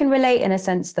 I can relate in a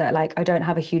sense that like I don't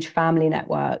have a huge family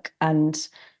network, and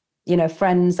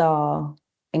friends are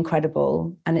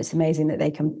incredible and it's amazing that they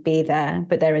can be there,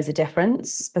 but there is a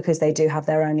difference because they do have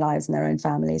their own lives and their own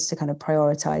families to kind of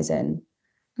prioritize in.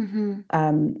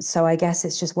 Mm-hmm. So I guess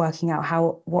it's just working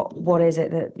out what is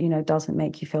it that doesn't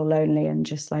make you feel lonely, and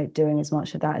just like doing as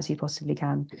much of that as you possibly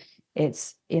can.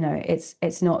 It's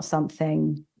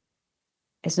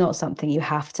not something you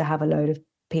have to have a load of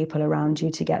people around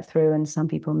you to get through, and some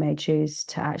people may choose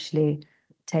to actually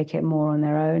take it more on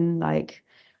their own, like.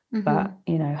 But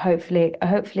Mm-hmm.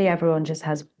 hopefully everyone just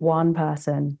has one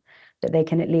person that they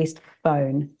can at least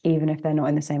phone, even if they're not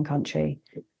in the same country,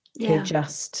 who Yeah.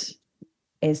 just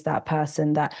is that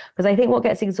person. That, because I think what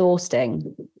gets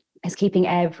exhausting is keeping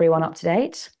everyone up to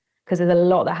date, because there's a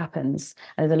lot that happens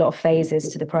and there's a lot of phases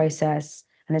to the process,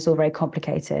 and it's all very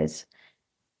complicated.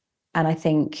 And I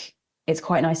think it's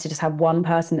quite nice to just have one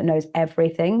person that knows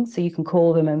everything. So you can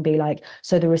call them and be like,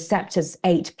 so the receptor's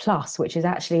 8+, which is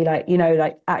actually like,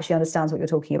 like actually understands what you're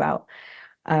talking about.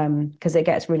 Because it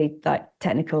gets really like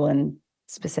technical and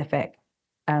specific.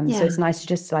 So Yeah. it's nice to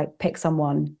just like pick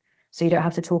someone so you don't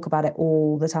have to talk about it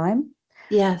all the time.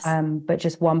 Yes. But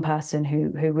just one person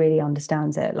who really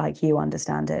understands it, like you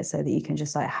understand it, so that you can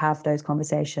just like have those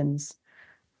conversations.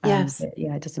 Yes.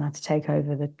 Yeah, it doesn't have to take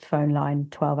over the phone line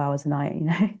 12 hours a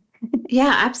night.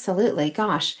 Yeah, absolutely.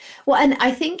 Gosh. Well, and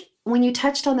I think when you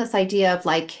touched on this idea of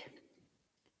like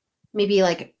maybe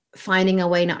like finding a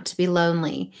way not to be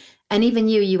lonely, and even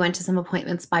you went to some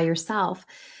appointments by yourself.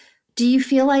 Do you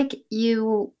feel like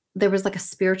there was like a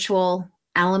spiritual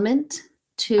element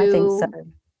I think so. to,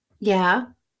 yeah.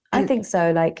 I And think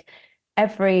so. Like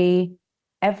every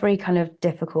kind of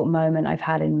difficult moment I've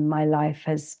had in my life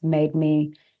has made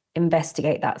me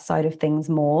investigate that side of things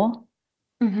more.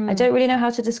 I mhm, don't really know how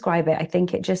to describe it. I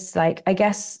think it just like, I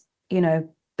guess,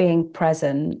 being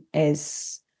present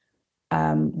is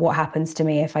what happens to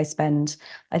me if I spend,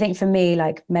 I think for me,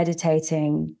 like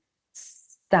meditating,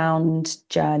 sound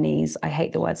journeys, I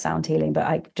hate the word sound healing, but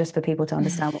like just for people to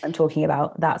understand what I'm talking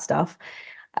about, that stuff.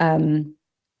 Um,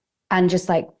 and just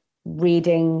like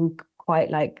reading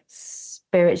quite like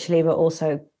spiritually, but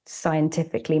also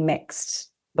scientifically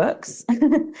mixed books.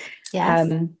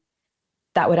 yes. um,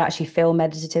 that would actually feel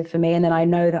meditative for me. And then I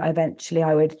know that eventually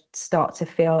I would start to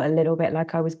feel a little bit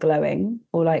like I was glowing,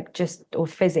 or like just, or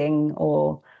fizzing,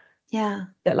 or Yeah.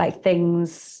 that like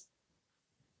things,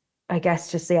 I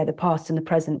guess just, yeah, the past and the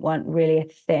present weren't really a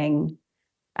thing.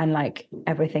 And like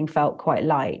everything felt quite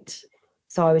light.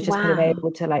 So I was just kind of Wow.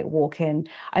 able to like walk in.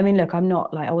 I mean, look, I'm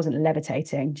not like, I wasn't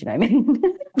levitating. Do you know what I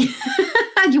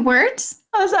mean? You weren't?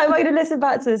 I was like, I'm going to listen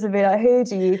back to this and be like, who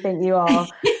do you think you are?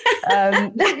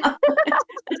 Um, No.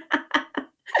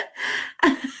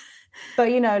 but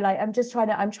like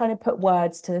I'm trying to put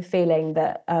words to the feeling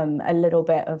that a little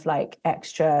bit of like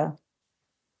extra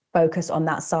focus on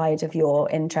that side of your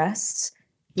interests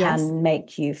Yes. can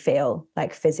make you feel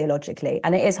like physiologically.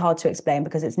 And it is hard to explain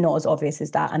because it's not as obvious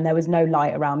as that. And there was no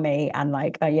light around me, and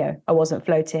like I wasn't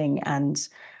floating, and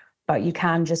but you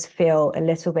can just feel a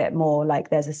little bit more like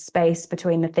there's a space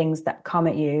between the things that come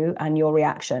at you and your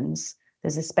reactions.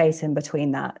 There's a space in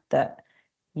between that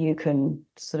you can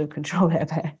sort of control it a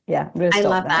bit. Yeah, I'm going to I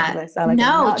stop love there because that. I sound like a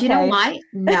No, do you know nutcase. why?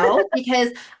 No,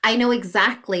 because I know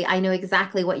exactly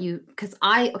what you, because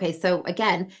okay, so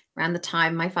again, around the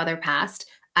time my father passed,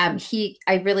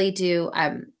 I really do,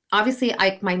 obviously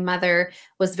my mother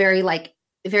was very like,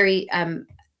 very,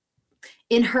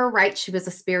 in her right, she was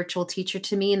a spiritual teacher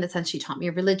to me in the sense she taught me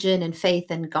religion and faith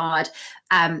and God.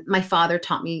 My father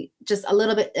taught me just a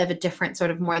little bit of a different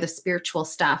sort of more of the spiritual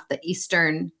stuff, the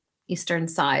Eastern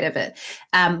side of it,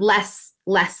 less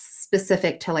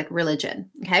specific to like religion.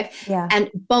 Okay, Yeah.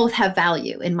 and both have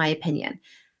value in my opinion.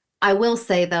 I will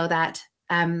say though that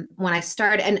when I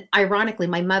started, and ironically,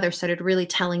 my mother started really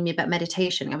telling me about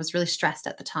meditation. I was really stressed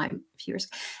at the time, a few years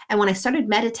ago. And when I started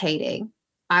meditating,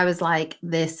 I was like,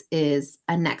 this is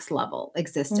a next level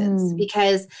existence Mm,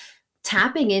 because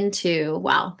tapping into,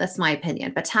 well, that's my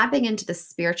opinion, but tapping into the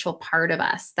spiritual part of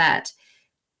us that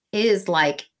is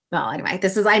like, well, anyway,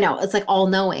 I know it's like all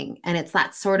knowing. And it's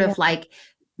that sort yeah. of like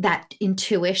that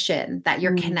intuition that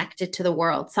you're Mm, connected to the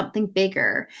world, something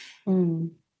bigger. mm,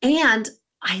 And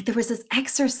there was this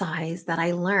exercise that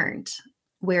I learned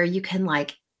where you can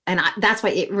like, and that's why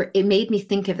it made me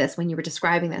think of this when you were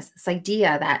describing this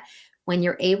idea that when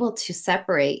you're able to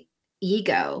separate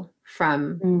ego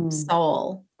from Mm.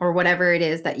 soul or whatever it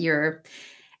is that you're,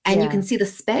 and you Yeah. can see the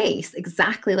space,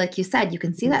 exactly like you said, you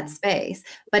can see that space,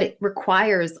 but it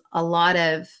requires a lot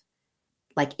of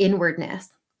like inwardness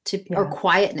to, or Yeah.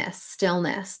 quietness,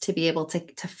 stillness to be able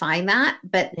to find that.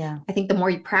 But Yeah. I think the more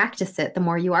you practice it, the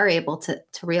more you are able to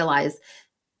realize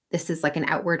this is like an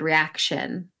outward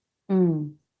reaction.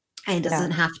 Mm. And Yeah. it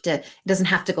doesn't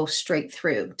have to go straight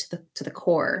through to the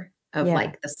core of Yeah.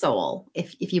 like the soul,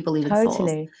 if you believe in souls.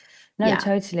 Totally. No, Yeah.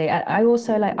 totally. I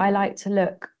also I like to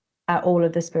look at all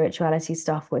of the spirituality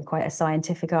stuff with quite a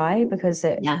scientific eye because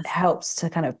it Yes. helps to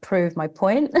kind of prove my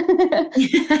point.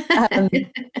 Um,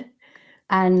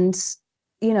 and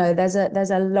there's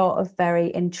a lot of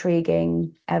very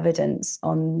intriguing evidence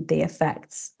on the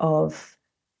effects of,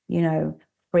 you know,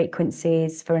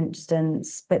 frequencies, for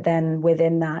instance, but then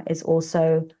within that is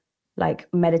also like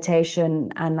meditation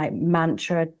and like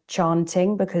mantra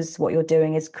chanting, because what you're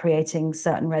doing is creating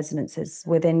certain resonances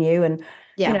within you. And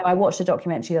Yeah. I watched a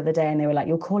documentary the other day and they were like,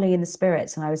 you're calling in the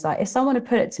spirits. And I was like, if someone had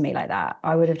put it to me like that,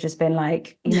 I would have just been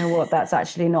like, you know what, that's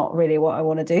actually not really what I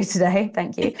want to do today.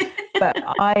 Thank you. But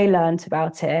I learned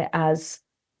about it as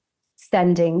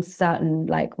sending certain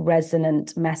like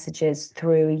resonant messages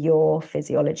through your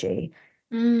physiology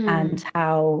and Mm.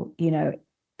 how,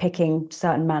 picking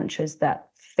certain mantras that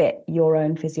fit your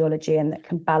own physiology and that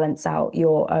can balance out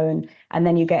your own. And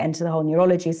then you get into the whole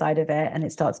neurology side of it and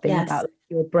it starts being Yes. about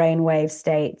your brainwave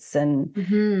states and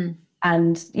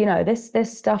Mm-hmm.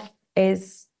 this stuff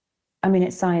is, I mean,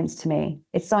 it's science to me.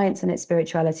 It's science and it's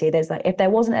spirituality. There's like, if there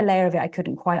wasn't a layer of it I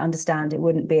couldn't quite understand, it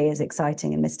wouldn't be as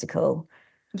exciting and mystical.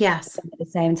 Yes. At the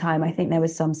same time, I think there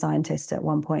was some scientist at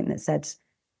one point that said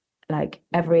like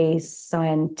every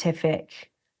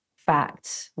scientific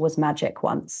fact was magic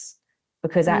once,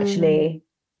 because Mm. actually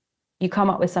you come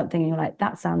up with something and you're like,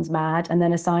 that sounds mad. And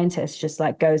then a scientist just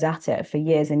like goes at it for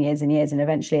years and years and years. And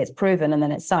eventually it's proven and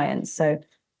then it's science. So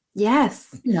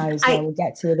Yes. who knows where I we'll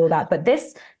get to with all that. But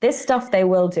this stuff they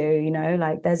will do,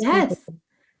 like there's people, yes.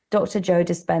 Dr. Joe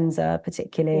Dispenza,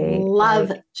 particularly, Love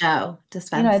like, Joe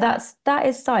Dispenza. that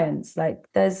is science. Like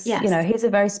there's, Yes. he's a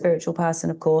very spiritual person,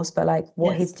 of course, but like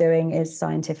what he's Yes. doing is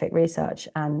scientific research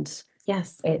and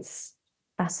Yes. it's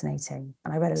fascinating.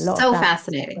 And I read a lot of So that as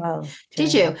fascinating. well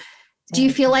Did during you? my Do you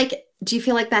day.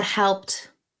 feel like that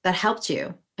helped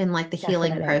you in like the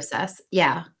healing Definitely. process?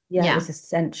 Yeah. Yeah, it Yeah. was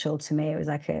essential to me. It was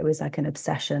like an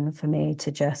obsession for me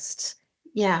to just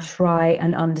Yeah. try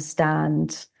and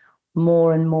understand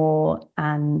more and more.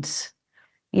 And,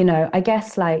 I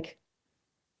guess like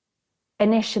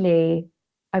initially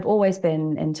I've always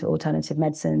been into alternative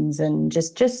medicines and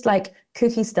just like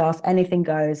kooky stuff, anything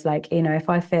goes. Like, if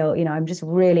I feel, I'm just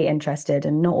really interested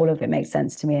and not all of it makes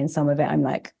sense to me. And some of it I'm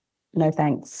like, no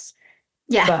thanks.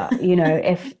 Yeah. But,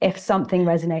 if something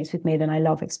resonates with me, then I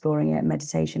love exploring it,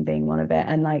 meditation being one of it.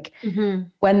 And like Hmm.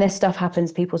 when this stuff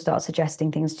happens, people start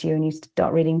suggesting things to you and you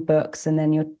start reading books. And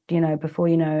then before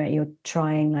you know it, you're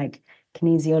trying like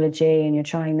kinesiology and you're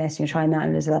trying this, and you're trying that,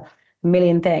 and there's a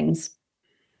million things.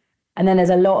 And then there's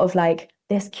a lot of like,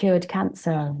 this cured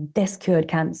cancer, this cured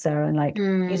cancer. And like, you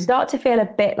Mm. start to feel a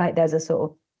bit like there's a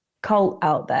sort of cult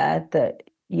out there that,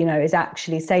 is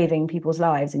actually saving people's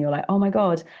lives. And you're like, oh my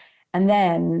God. And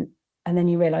then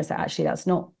you realize that actually that's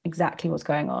not exactly what's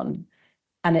going on.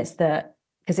 And it's that,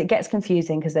 because it gets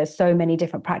confusing because there's so many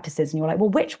different practices and you're like, well,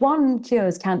 which one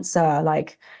cures cancer?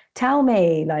 Like, tell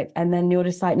me, like, and then you're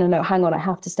just like, no, no, hang on, I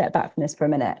have to step back from this for a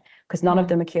minute because none of Mm.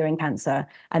 them are curing cancer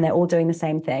and they're all doing the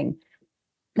same thing.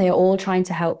 They are all trying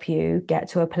to help you get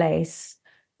to a place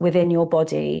within your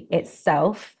body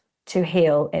itself to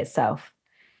heal itself,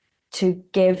 to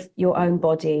give your own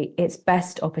body its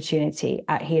best opportunity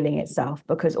at healing itself.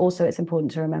 Because also it's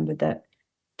important to remember that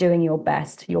doing your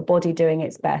best, your body doing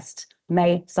its best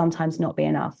may sometimes not be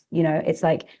enough. It's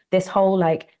like this whole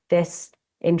like this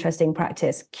interesting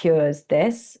practice cures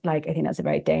this. Like I think that's a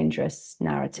very dangerous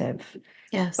narrative. But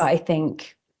Yes.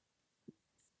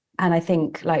 I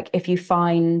think like if you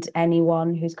find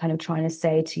anyone who's kind of trying to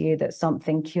say to you that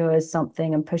something cures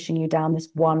something and pushing you down this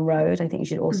one road, I think you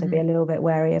should also be Hmm. a little bit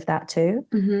wary of that too,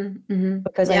 Hmm. Hmm.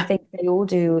 because I Yeah. think they all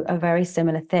do a very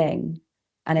similar thing.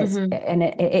 And Hmm.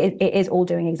 it is all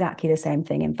doing exactly the same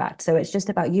thing, in fact. So it's just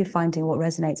about you finding what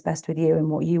resonates best with you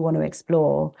and what you want to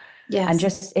explore. And Yes.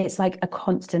 just it's like a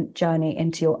constant journey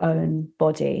into your own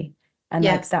body. And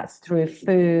like Yes. that's through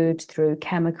food, through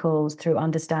chemicals, through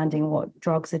understanding what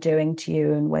drugs are doing to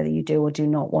you and whether you do or do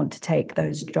not want to take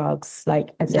those drugs,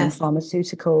 like as in Yes.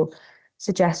 pharmaceutical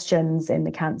suggestions in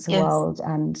the cancer Yes. world,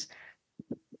 and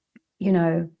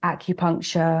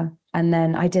acupuncture, And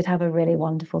then I did have a really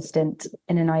wonderful stint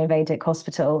in an Ayurvedic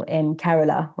hospital in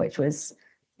Kerala, which was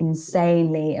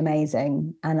insanely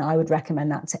amazing. And I would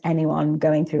recommend that to anyone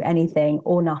going through anything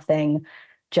or nothing.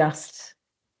 Just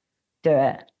do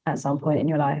it at some point in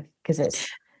your life because it's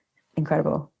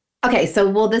incredible. Okay, so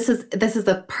well, this is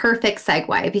the perfect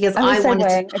segue because I was I wanted to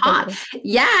segueing. talk. Okay.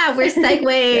 Yeah, we're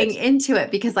segueing Good. into it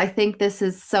because I think this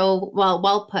is so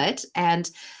well put.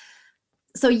 And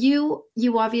so you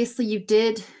obviously you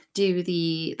did do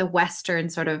the Western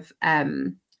sort of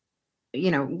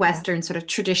Western sort of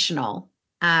traditional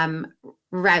um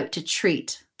route to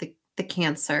treat the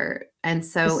cancer. And The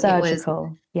so it was,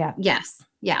 surgical. Yeah. yes,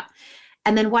 yeah.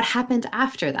 And then what happened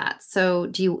after that?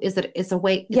 So it's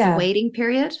a Yeah. waiting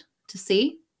period to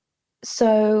see?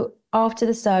 So after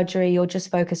the surgery, you're just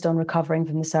focused on recovering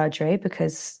from the surgery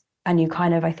and you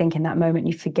kind of, I think in that moment,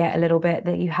 you forget a little bit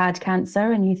that you had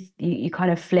cancer and you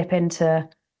kind of flip into,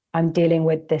 I'm dealing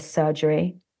with this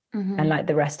surgery. And Mm-hmm. like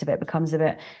the rest of it becomes a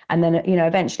bit, and then,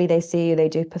 eventually they see you, they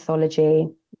do pathology,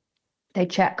 they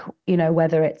check,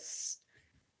 whether it's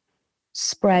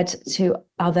spread to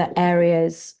other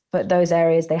areas, but those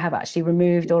areas they have actually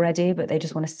removed already, but they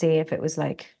just want to see if it was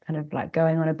like kind of like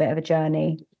going on a bit of a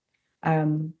journey.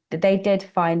 They did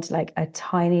find like a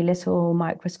tiny little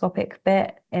microscopic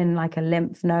bit in like a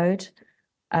lymph node.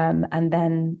 And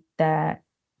then their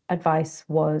advice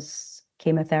was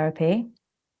chemotherapy,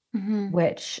 Mm-hmm.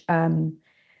 which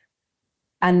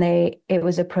it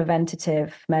was a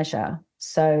preventative measure.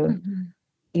 So,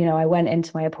 Mm-hmm. I went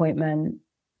into my appointment.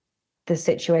 The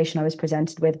situation I was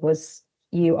presented with was,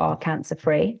 you are cancer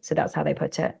free. So that's how they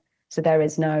put it. So there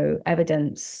is no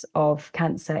evidence of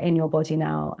cancer in your body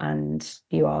now, and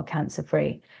you are cancer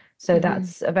free. So Mm-hmm.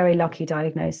 that's a very lucky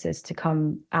diagnosis to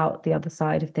come out the other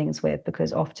side of things with,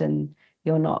 because often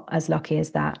you're not as lucky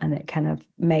as that, and it kind of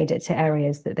made it to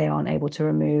areas that they aren't able to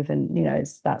remove. And,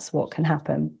 that's what can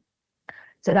happen.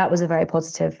 So that was a very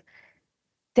positive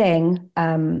thing.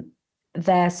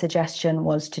 Their suggestion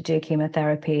was to do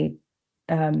chemotherapy.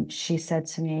 She said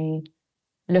to me,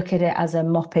 look at it as a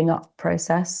mopping up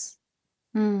process.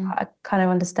 Mm. I kind of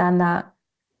understand that.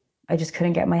 I just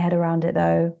couldn't get my head around it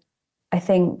though. I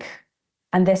think,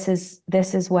 and this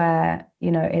is where,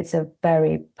 it's a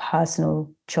very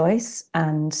personal choice.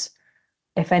 And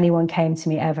if anyone came to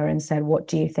me ever and said, what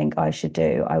do you think I should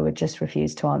do? I would just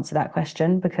refuse to answer that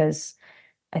question, because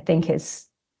I think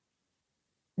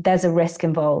there's a risk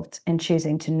involved in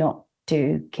choosing to not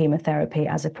do chemotherapy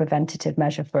as a preventative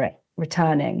measure for it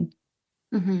returning.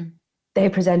 Mm-hmm. They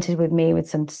presented with me with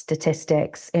some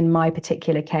statistics in my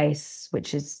particular case,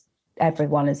 which is,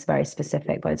 everyone is very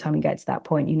specific. By the time you get to that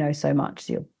point, so much,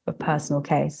 your a personal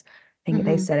case. I think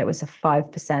they Mm-hmm. said it was a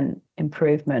 5%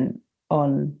 improvement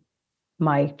on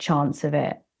my chance of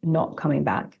it not coming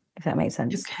back, if that makes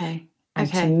sense. Okay. And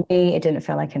Okay. to me, it didn't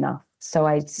feel like enough. So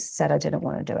I said I didn't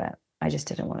want to do it. I just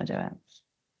didn't want to do it.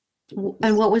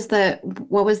 And what was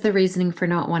the reasoning for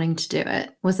not wanting to do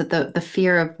it? Was it the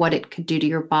fear of what it could do to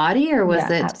your body, or was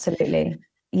Yeah, it? absolutely.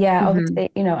 Yeah, Mm-hmm. obviously,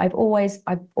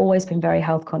 I've always been very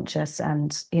health conscious,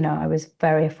 and I was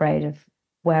very afraid of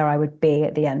where I would be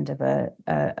at the end of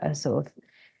a sort of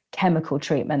chemical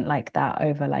treatment like that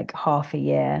over like half a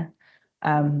year.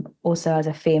 Also, as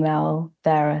a female,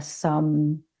 there are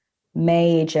some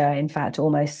major, in fact,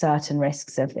 almost certain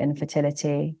risks of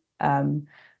infertility.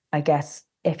 I guess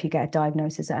if you get a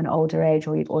diagnosis at an older age,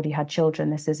 or you've already had children,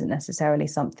 this isn't necessarily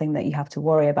something that you have to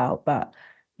worry about. But,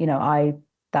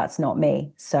 that's not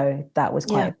me. So that was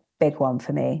quite Yeah. a big one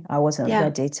for me. I wasn't Yeah.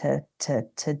 ready to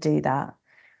do that.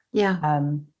 Yeah.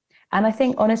 And I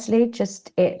think honestly,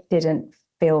 just it didn't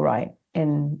feel right.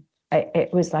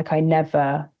 It was like I knew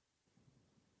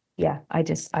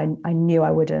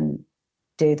I wouldn't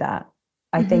do that.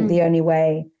 I think Mm-hmm. the only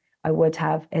way I would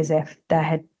have is if there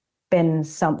had been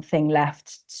something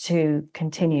left to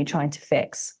continue trying to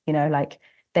fix, like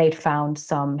they'd found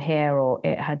some here, or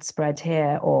it had spread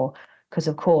here, or because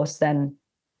of course, then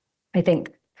I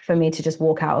think for me to just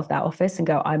walk out of that office and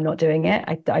go, I'm not doing it.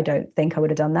 I don't think I would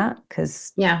have done that,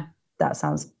 because Yeah. that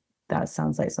sounds like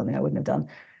something I wouldn't have done.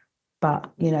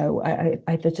 But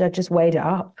I just weighed it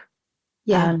up,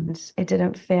 Yeah. and it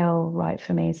didn't feel right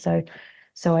for me. So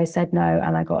I said no,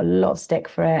 and I got a lot of stick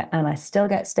for it, and I still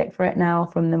get stick for it now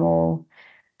from them all.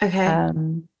 Okay.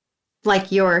 Um, Like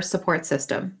your support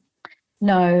system.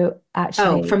 no, Oh,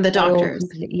 actually, from the they all doctors.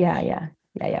 completely,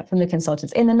 yeah, from the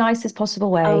consultants in the nicest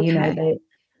possible way. Okay.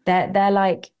 They're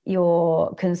like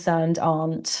your concerned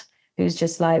aunt who's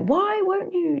just like, why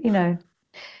won't you?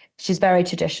 She's very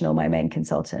traditional, my main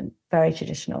consultant, very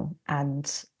traditional.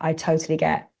 And I totally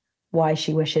get why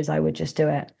she wishes I would just do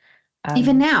it.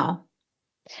 Even Um, now.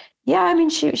 Yeah, I mean,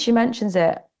 she mentions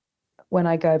it when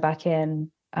I go back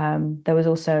in. There was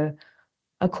also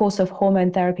a course of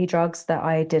hormone therapy drugs that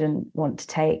I didn't want to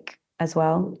take as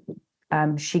well.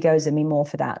 She goes at me more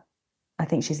for that. I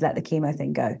think she's let the chemo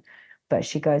thing go, but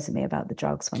she goes at me about the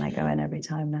drugs when I go in every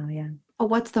time now. Yeah. Oh,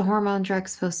 what's the hormone drug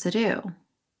supposed to do?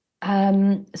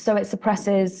 So it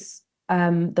suppresses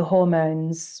the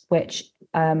hormones, which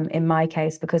in my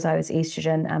case, because I was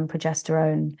estrogen and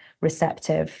progesterone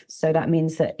receptive, so that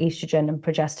means that estrogen and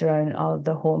progesterone are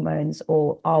the hormones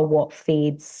or are what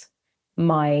feeds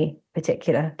my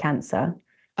particular cancer.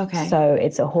 Okay. So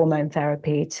it's a hormone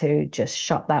therapy to just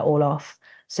shut that all off.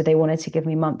 So they wanted to give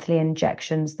me monthly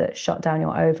injections that shut down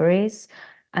your ovaries,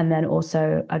 and then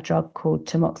also a drug called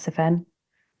tamoxifen,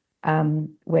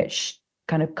 which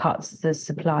kind of cuts the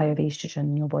supply of estrogen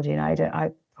in your body. And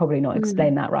I probably not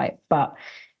explain that right, but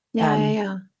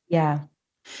Yeah. yeah.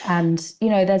 And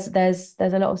there's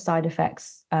a lot of side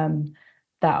effects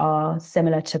that are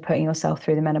similar to putting yourself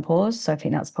through the menopause. So I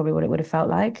think that's probably what it would have felt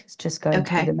like. It's just going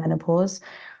through the menopause.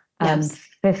 Yes.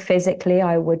 Physically,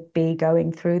 I would be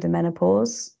going through the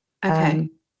menopause. Okay.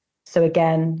 So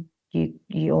again,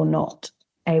 you're not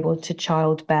able to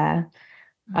childbear.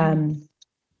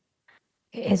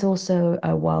 It is also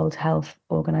a World Health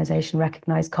Organization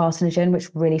recognized carcinogen, which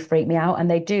really freaked me out. And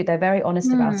they're very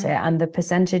honest about it. And the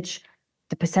percentage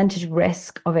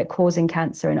risk of it causing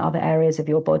cancer in other areas of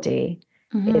your body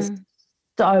is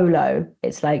so low.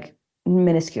 It's like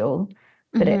minuscule,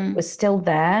 but it was still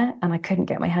there. And I couldn't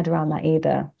get my head around that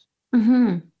either.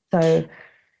 So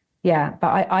yeah,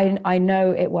 but I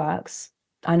know it works.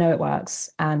 I know it works.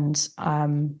 And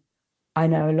I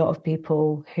know a lot of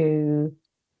people who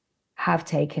have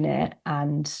taken it,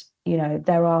 and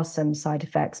there are some side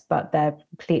effects, but they're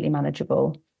completely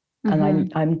manageable.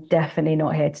 And I'm definitely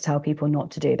not here to tell people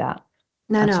not to do that.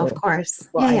 No, at all. of course.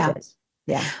 What I Yeah. did.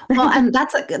 Yeah. Well, and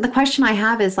that's the question I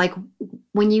have is like,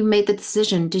 when you made the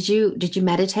decision, did you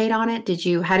meditate on it? Did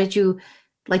you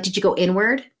go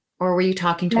inward, or were you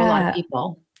talking to a lot of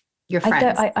people, your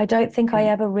friends? I don't think I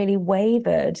ever really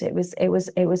wavered. It was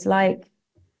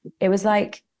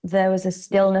like there was a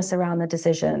stillness around the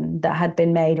decision that had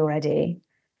been made already.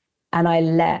 And I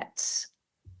let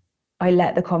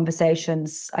the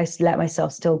conversations, I let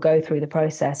myself still go through the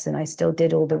process, and I still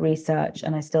did all the research,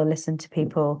 and I still listened to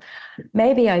people.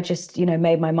 Maybe I just,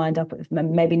 made my mind up.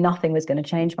 Maybe nothing was going to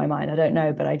change my mind. I don't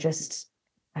know, but I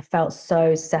felt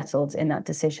so settled in that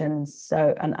decision.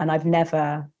 So, and I've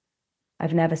never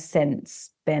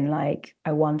since been like,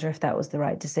 I wonder if that was the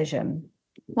right decision.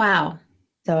 Wow.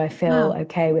 So I feel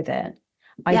okay with it.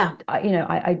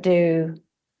 I do,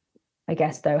 I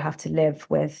guess, though, have to live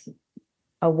with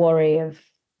a worry of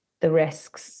the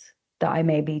risks that I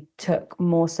maybe took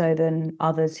more so than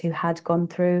others who had gone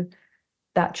through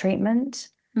that treatment.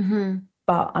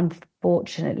 But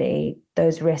unfortunately,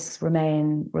 those risks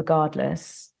remain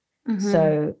regardless.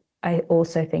 So I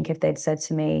also think if they'd said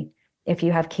to me, if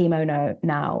you have chemo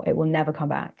now, it will never come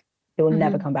back. It will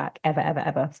never come back, ever, ever,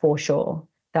 ever, for sure.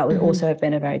 That would also have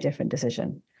been a very different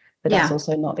decision. But that's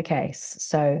also not the case.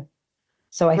 So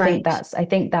I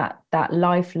think that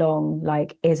lifelong,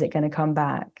 like, is it going to come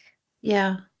back?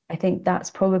 Yeah. I think that's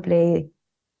probably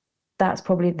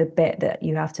the bit that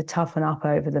you have to toughen up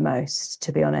over the most,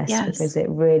 to be honest, because it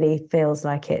really feels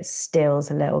like it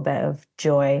steals a little bit of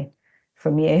joy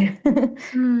from you,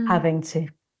 having to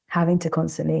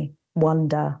constantly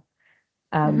wonder.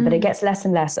 But it gets less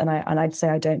and less, and I'd say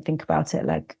I don't think about it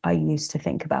like I used to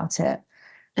think about it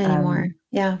anymore.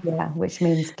 Yeah, which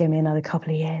means give me another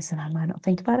couple of years and I might not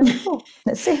think about it anymore.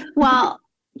 Let's see. Well,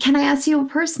 can I ask you a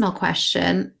personal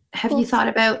question? Have you thought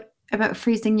about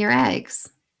freezing your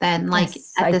eggs then? Like,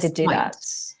 yes, at I this did do point? that.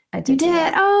 I You did. did?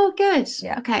 That. Oh, good.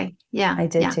 Yeah. Okay. Yeah. I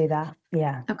did do that.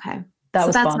 Yeah. Okay. That so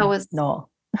was that's fun. Always not.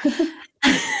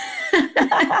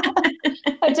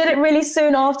 I did it really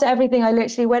soon after everything. I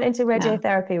literally went into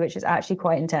radiotherapy, which is actually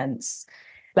quite intense.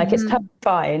 Like, it's totally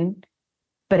fine,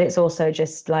 but it's also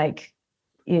just like,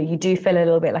 you do feel a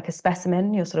little bit like a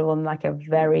specimen. You're sort of on like a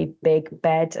very big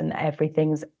bed and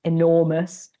everything's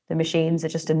enormous. The machines are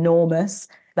just enormous.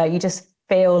 Like, you just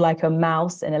feel like a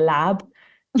mouse in a lab.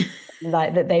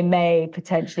 Like, that they may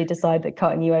potentially decide that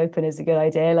cutting you open is a good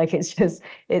idea. Like, it's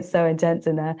so intense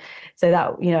in there. So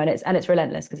that, and it's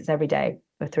relentless because it's every day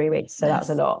for 3 weeks. So that was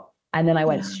a lot. And then I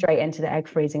went straight into the egg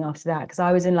freezing after that, because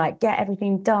I was in like, get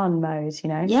everything done mode,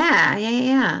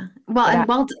 Yeah.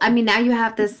 Well, I mean, now you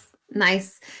have this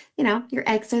nice, your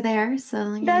eggs are there.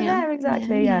 So they're there,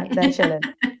 exactly. Yeah, they're chilling.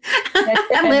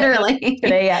 Literally.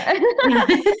 Today, yeah.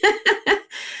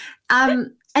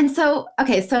 And so,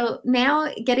 okay, so now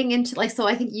getting into like, so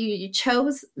I think you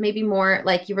chose maybe more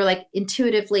like you were like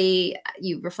intuitively,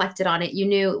 you reflected on it, you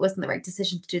knew it wasn't the right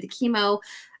decision to do the chemo,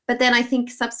 but then I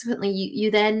think subsequently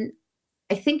you then,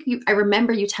 I think I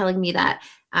remember you telling me that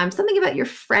something about your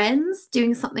friends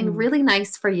doing something Mm. really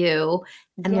nice for you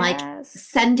and like Yes.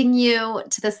 sending you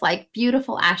to this like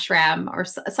beautiful ashram or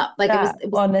like That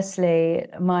it was,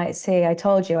 honestly, I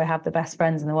told you I have the best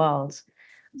friends in the world.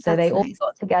 So that's they all nice.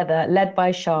 got together, led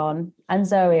by Sean and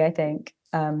Zoe, I think.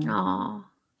 Oh,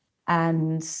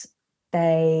 And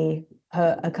they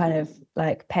put a kind of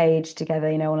like page together,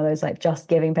 one of those like just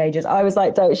giving pages. I was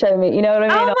like, don't show me, you know what I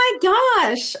mean? oh my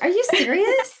gosh. Are you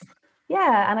serious?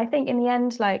 Yeah. And I think in the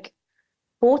end, like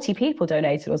 40 people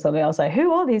donated or something. I was like,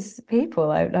 who are these people?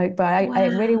 But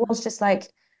it really Wow. was just like,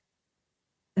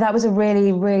 that was a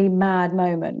really, really mad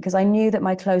moment because I knew that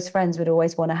my close friends would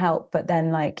always want to help. But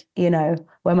then, like,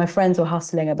 when my friends were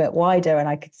hustling a bit wider and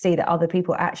I could see that other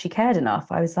people actually cared enough,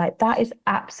 I was like, that is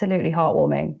absolutely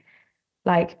heartwarming.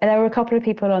 Like, there were a couple of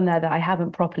people on there that I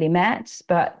haven't properly met,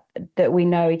 but that we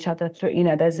know each other through,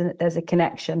 there's a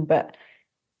connection. But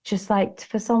just like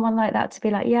for someone like that to be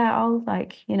like, yeah, I'll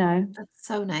like, That's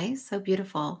so nice. So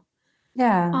beautiful.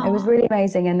 yeah, it was Oh, really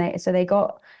amazing. And they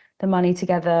got the money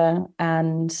together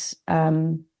and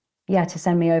yeah, to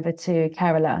send me over to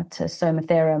Kerala to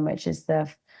Somathiram, which is the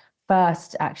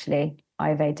first actually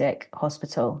Ayurvedic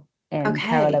hospital in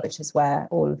Kerala, okay. which is where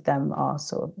all of them are.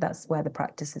 So that's where the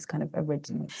practice is kind of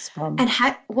originates from. And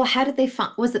how did they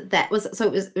find, was it that was,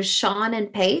 so it was Sean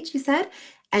and Paige, you said?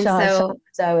 And Sean so and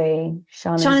Zoe,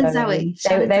 Sean and Sean and Zoe, Zoe,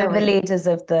 Sean and they were the Zoe. leaders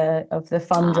of the Oh,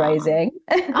 fundraising.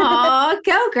 oh,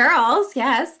 go girls.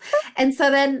 Yes. And so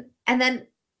then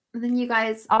you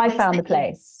guys, I they found the sent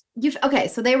you, place. okay.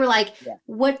 So they were like, Yeah.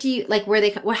 what do you like, where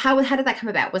they, well, how did that come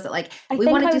about? Was it like, I we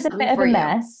think want to I do was a bit something of for a you?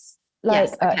 mess.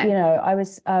 Yes. Like, Okay. I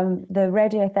was, the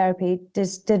radiotherapy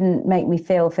just didn't make me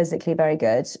feel physically very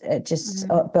good. It just,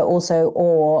 Mhm. but also,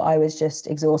 or I was just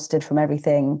exhausted from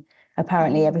everything.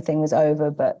 Apparently, Mhm. everything was over,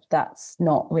 but that's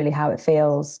not really how it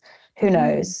feels. Who Mhm.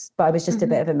 knows? But I was just a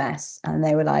bit Mhm. of a mess. And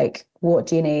they were like, what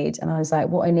do you need? And I was like,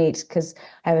 what I need, because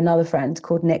I have another friend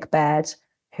called Nick Baird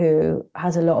who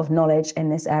has a lot of knowledge in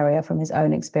this area from his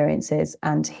own experiences.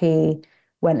 And he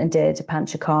went and did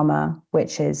panchakarma,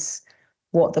 which is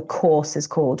what the course is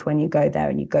called when you go there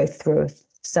and you go through a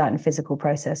certain physical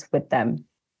process with them.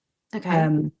 Okay.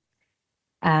 Um,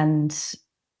 and,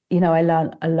 I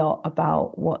learned a lot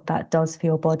about what that does for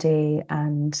your body.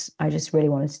 And I just really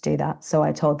wanted to do that. So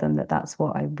I told them that that's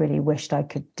what I really wished I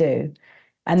could do.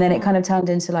 And then it Oh. kind of turned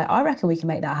into like, I reckon we can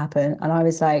make that happen. And I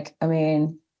was like, I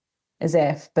mean, as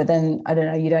if, but then I don't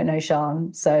know, you don't know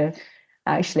Sean. So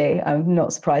actually, I'm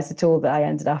not surprised at all that I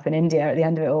ended up in India at the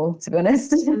end of it all, to be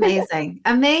honest. Amazing.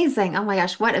 Amazing. Oh my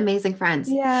gosh, what amazing friends.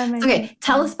 Yeah, So, amazing. okay,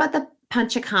 tell us about the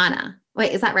Panchakana.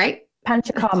 Wait, is that right?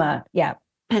 Panchakarma, yeah,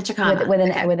 Panchakama. Okay.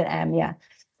 with an M, yeah.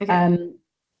 Okay. Um,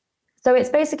 so it's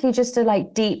basically just a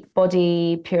like deep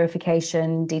body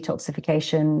purification,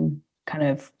 detoxification kind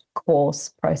of course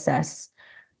process.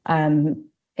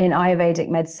 In Ayurvedic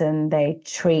medicine, they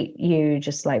treat you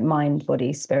just like mind,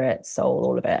 body, spirit, soul,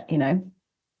 all of it,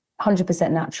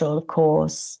 100% natural, of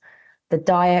course. The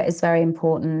diet is very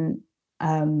important.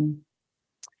 Um,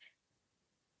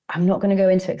 I'm not going to go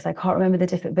into it because I can't remember the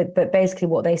different, but basically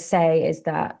what they say is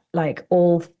that like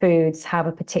all foods have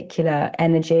a particular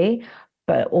energy,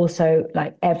 but also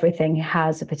like everything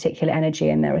has a particular energy,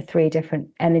 and there are three different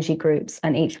energy groups,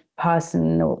 and each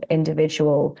person or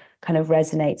individual kind of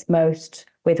resonates most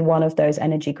with one of those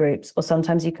energy groups, or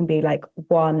sometimes you can be like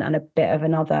one and a bit of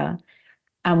another.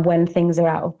 And when things are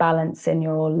out of balance in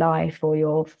your life or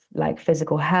your like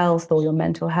physical health or your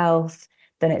mental health,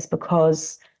 then it's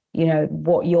because,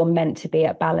 what you're meant to be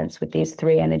at balance with these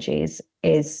three energies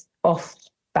is off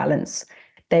balance.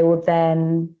 They will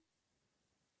then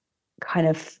kind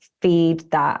of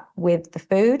feed that with the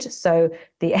food. So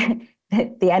the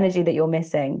the energy that you're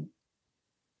missing,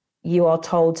 you are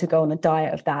told to go on a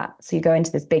diet of that. So you go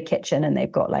into this big kitchen and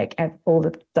they've got like all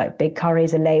the like big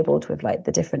curries are labeled with like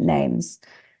the different names.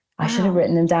 I should have Wow.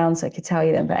 written them down so I could tell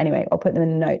you them. But anyway, I'll put them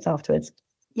in the notes afterwards.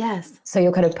 Yes. So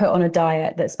you're kind of put on a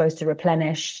diet that's supposed to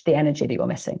replenish the energy that you're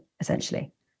missing,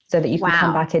 essentially, so that you can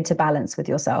come Wow. back into balance with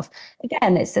yourself.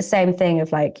 Again, it's the same thing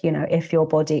of like, if your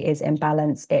body is in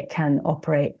balance, it can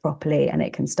operate properly and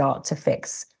it can start to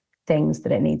fix things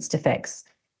that it needs to fix.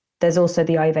 There's also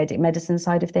the Ayurvedic medicine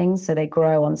side of things. So they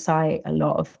grow on site a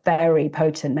lot of very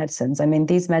potent medicines. I mean,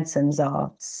 these medicines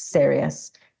are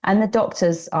serious. And the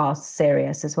doctors are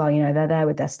serious as well. They're there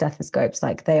with their stethoscopes,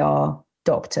 like they are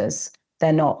doctors.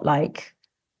 They're not like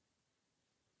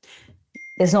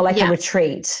It's not like a Yeah.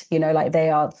 retreat, you know, like they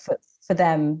are for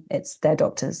them, it's their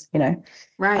doctors, you know.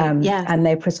 Right. Yes. And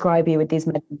they prescribe you with these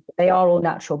medicines. They are all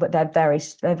natural, but they're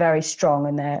very strong,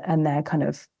 and they're kind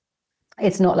of,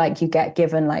 it's not like you get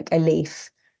given like a leaf.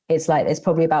 It's like there's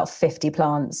probably about 50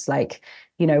 plants, like,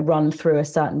 you know, run through a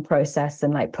certain process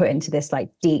and like put into this like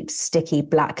deep, sticky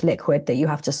black liquid that you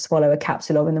have to swallow a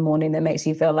capsule of in the morning that makes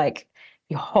you feel like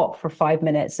you're hot for 5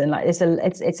 minutes. And like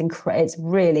it's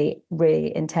really,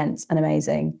 really intense and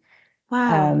amazing.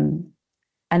 Wow. Um,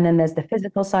 and then there's the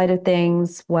physical side of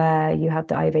things where you have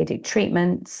the Ayurvedic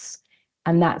treatments.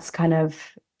 And that's kind of,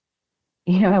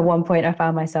 you know, at one point I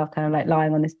found myself kind of like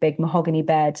lying on this big mahogany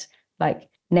bed, like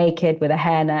naked with a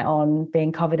hairnet on,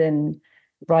 being covered in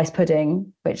rice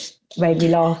pudding, which made me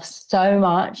laugh so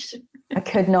much. I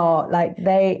could not, like,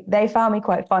 they found me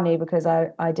quite funny because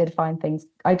I did find things.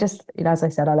 I just, you know, as I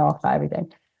said, I laugh at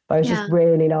everything. But I was just Yeah.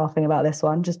 really laughing about this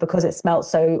one just because it smelt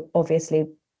so obviously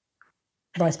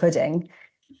rice pudding.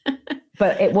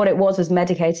 But what it was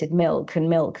medicated milk, and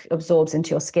milk absorbs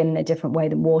into your skin in a different way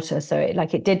than water. So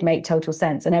it did make total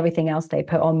sense. And everything else they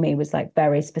put on me was like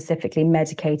very specifically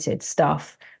medicated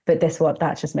stuff. But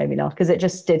that just made me laugh because it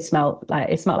just did smell like,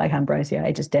 it smelled like ambrosia.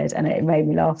 It just did. And it made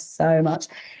me laugh so much.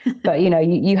 But, you know,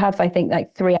 you have, I think,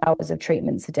 like 3 hours of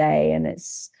treatments a day. And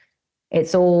it's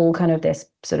all kind of this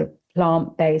sort of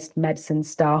plant-based medicine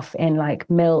stuff in like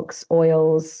milks,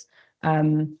 oils,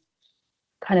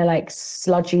 kind of like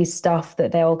sludgy stuff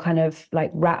that they'll kind of like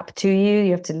wrap to you.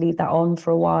 You have to leave that on for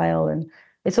a while, and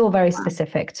it's all very Wow.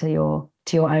 specific to your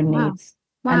own Wow. needs.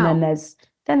 And Wow. then there's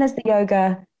the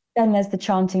yoga, then there's the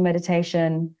chanting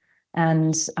meditation,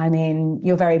 and I mean,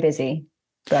 you're very busy,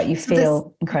 but you So this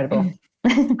feel incredible.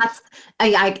 that's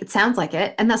it sounds like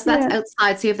it. And that's Yeah.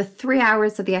 outside. So you have the 3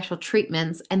 hours of the actual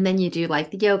treatments, and then you do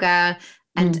like the yoga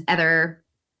and Mm. other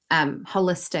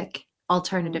holistic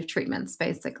alternative treatments,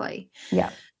 basically.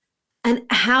 Yeah. And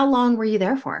how long were you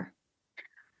there for?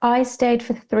 I stayed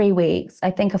for 3 weeks.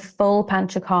 I think a full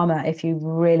panchakarma, if you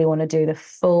really want to do the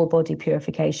full body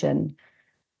purification,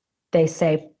 they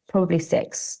say probably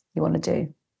 6 you want to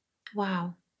do.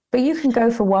 Wow. But you can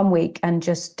go for 1 week and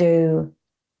just do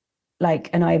like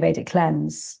an Ayurvedic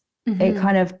cleanse. It Mm-hmm.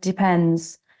 kind of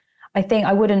depends. I think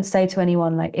I wouldn't say to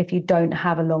anyone, like, if you don't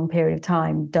have a long period of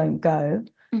time, don't go.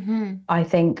 Mm-hmm. I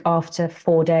think after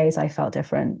 4 days, I felt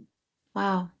different.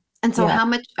 Wow. And so Yeah. how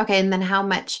much, okay, and then how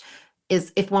much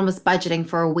is, if one was budgeting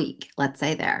for a week, let's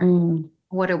say there, Mm.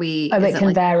 what are we, Oh, is it it can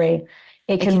like, vary.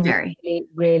 It it can can vary. really,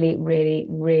 really, really,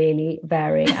 really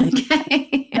vary. And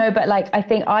Okay. no, but like I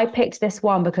think I picked this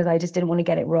one because I just didn't want to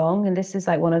get it wrong. And this is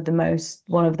like it's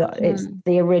Mm.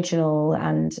 the original,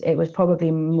 and it was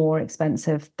probably more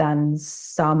expensive than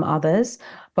some others.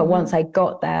 But once Mm-hmm. I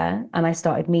got there and I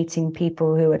started meeting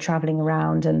people who were traveling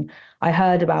around, and I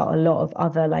heard about a lot of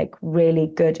other like really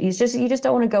good, you just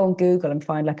don't want to go on Google and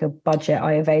find like a budget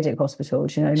Ayurvedic hospital.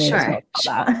 Do you know what I mean? It's Sure. not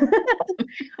about that.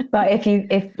 But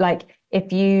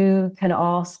if you can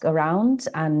ask around,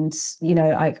 and you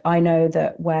know, I know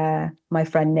that where my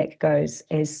friend Nick goes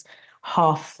is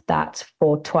half that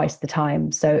for twice the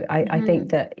time. So I think Mm-hmm.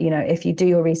 that, you know, if you do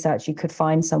your research, you could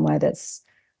find somewhere that's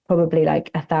probably like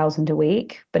 1,000 a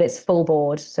week, but it's full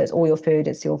board. So it's all your food,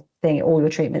 it's your thing, all your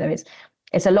treatment. I mean,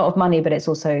 it's a lot of money, but it's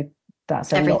also,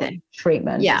 that's a lot of Everything.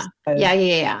 treatment. Yeah. So Yeah.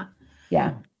 Yeah. Yeah.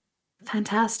 yeah.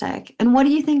 Fantastic. And what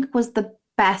do you think was the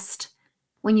best,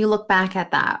 when you look back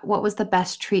at that, what was the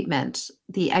best treatment,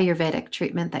 the Ayurvedic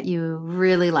treatment that you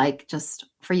really like, just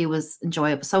for you was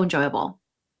enjoyable, so enjoyable?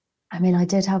 I mean, I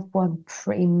did have one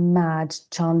pretty mad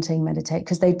chanting meditate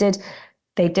because they did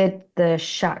the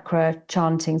chakra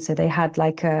chanting. So they had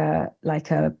like a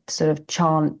sort of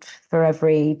chant for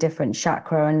every different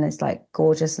chakra, and this like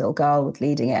gorgeous little girl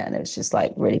leading it, and it was just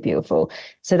like really beautiful.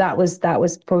 So that was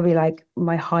probably like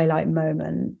my highlight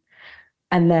moment.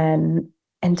 And then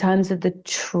in terms of the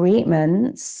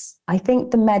treatments, I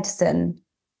think the medicine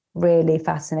really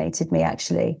fascinated me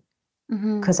actually,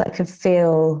 Mm-hmm. because I could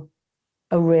feel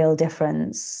a real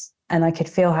difference, and I could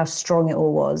feel how strong it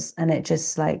all was. And it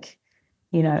just like,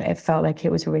 you know, it felt like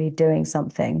it was really doing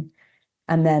something.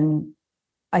 And then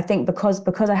I think because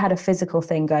I had a physical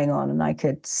thing going on and I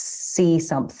could see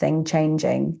something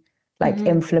changing, like Mm-hmm.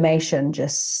 inflammation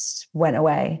just went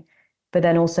away. But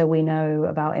then also we know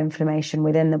about inflammation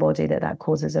within the body that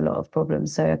causes a lot of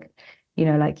problems. So, you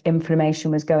know, like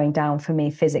inflammation was going down for me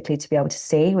physically to be able to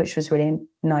see, which was really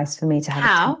nice for me to have a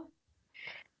How?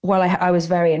 well, I was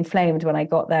very inflamed when I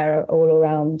got there, all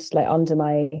around, like under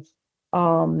my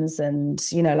arms, and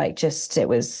you know, like just it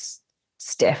was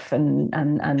stiff and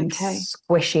Okay.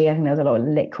 squishy. I think there was a lot of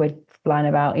liquid flying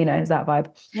about, you know, it's that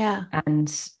vibe. Yeah.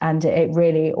 And it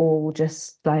really all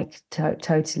just like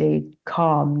totally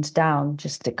calmed down.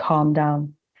 Just it calmed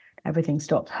down. Everything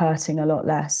stopped hurting a lot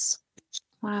less.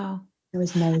 Wow. It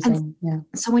was And amazing. Yeah.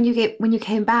 so when you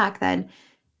came back, then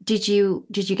did you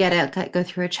go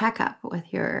through a checkup with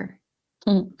your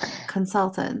Mm.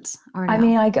 consultant or I no?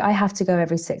 mean, I have to go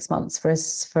every 6 months for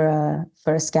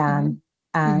a scan,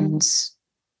 and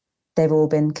they've all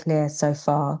been clear so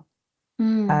far.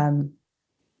 Mm.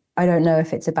 I don't know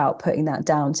if it's about putting that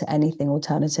down to anything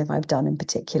alternative I've done in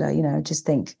particular. You know, I just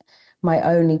think my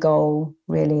only goal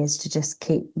really is to just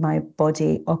keep my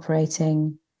body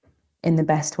operating in the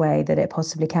best way that it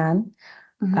possibly can.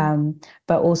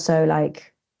 But also,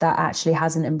 like, that actually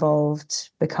hasn't involved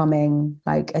becoming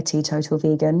like a teetotal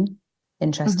vegan,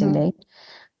 interestingly.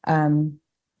 Um,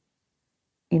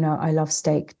 you know, I love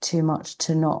steak too much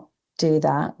to not do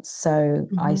that. So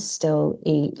I still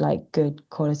eat like good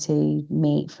quality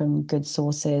meat from good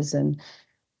sources. And,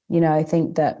 you know,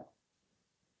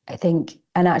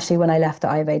 and actually when I left the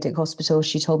Ayurvedic hospital,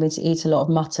 she told me to eat a lot of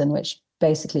mutton, which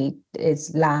basically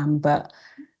is lamb, but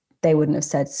they wouldn't have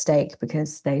said steak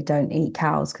because they don't eat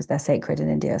cows because they're sacred in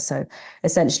India. So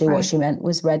essentially what she meant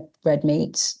was red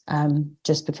meat,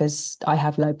 just because I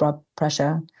have low blood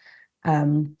pressure.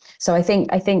 So I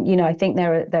think you know, I think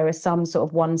there are some sort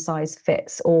of one size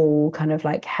fits all kind of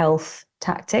like health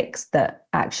tactics that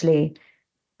actually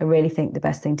I really think the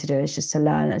best thing to do is just to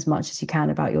learn as much as you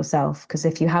can about yourself. Because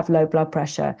if you have low blood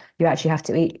pressure, you actually have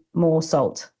to eat more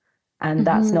salt. And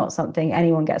that's not something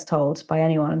anyone gets told by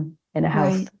anyone in a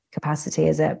health capacity,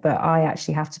 is it? But I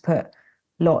actually have to put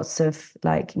lots of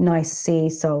like nice sea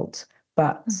salt,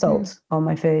 but salt on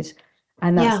my food.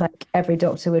 And that's like every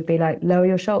doctor would be like, lower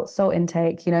your salt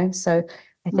intake, you know? So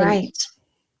I think,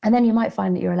 and then you might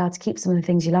find that you're allowed to keep some of the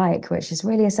things you like, which is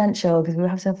really essential because we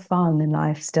have to have fun in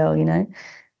life still, you know?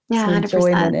 Yeah, Some 100%.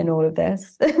 enjoyment in all of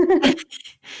this.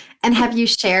 And have you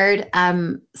shared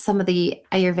some of the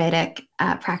Ayurvedic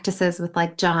practices with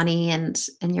like Johnny and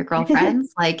your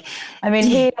girlfriends? Like, I mean,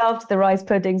 he loved the rice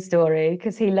pudding story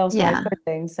because he loves rice yeah,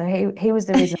 pudding. So he was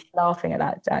the reason I was laughing at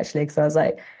that actually, because I was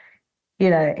like, you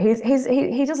know,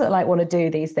 he doesn't like want to do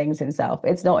these things himself.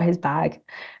 It's not his bag.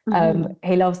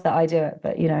 He loves that I do it,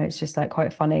 but you know, it's just like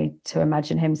quite funny to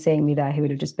imagine him seeing me there. He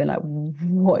would have just been like,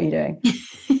 "What are you doing?"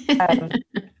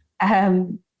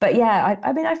 But yeah,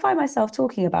 I mean, I find myself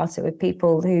talking about it with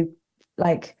people who,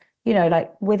 like, you know,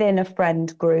 like within a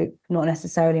friend group, not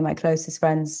necessarily my closest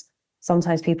friends.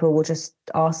 Sometimes people will just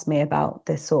ask me about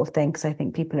this sort of thing because I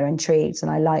think people are intrigued,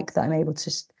 and I like that I'm able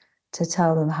to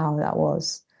tell them how that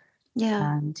was.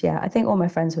 yeah. And yeah, I think all my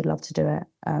friends would love to do it.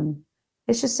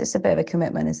 It's a bit of a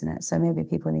commitment, isn't it? So maybe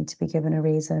people need to be given a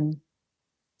reason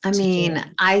I to do mean, it.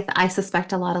 I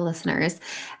suspect a lot of listeners.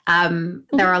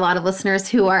 There are a lot of listeners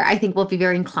who I think will be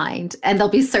very inclined, and they'll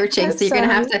be searching. Hope So you're going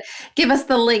to have so. to give us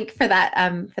the link for that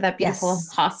beautiful Yes,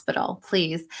 hospital,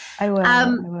 please. I will.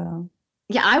 Um, I will.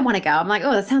 yeah, I want to go. I'm like,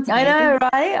 oh, that sounds I amazing. know,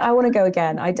 right? I want to go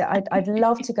again. I'd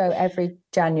love to go every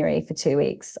January for 2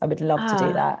 weeks. I would love to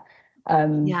do Ah,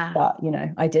 that. yeah. But you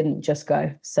know, I didn't just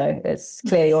go, so it's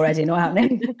clearly already not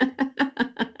happening.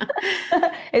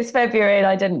 It's February and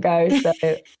I didn't go, so.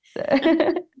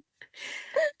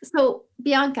 So,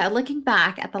 Bianca, looking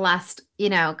back at the last,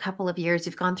 couple of years,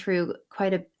 you've gone through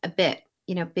quite a bit,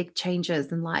 big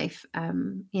changes in life.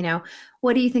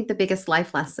 What do you think the biggest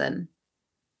life lesson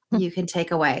you can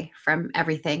take away from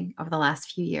everything over the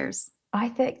last few years?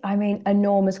 I mean,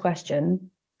 enormous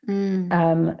question.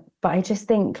 Mm, But I just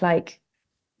think like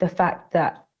the fact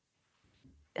that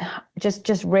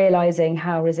just realizing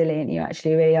how resilient you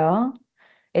actually really are.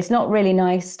 It's not really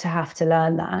nice to have to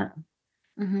learn that.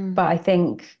 hmm But I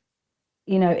think,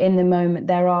 you know, in the moment,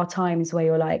 there are times where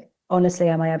you're like, honestly,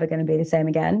 am I ever going to be the same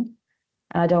again?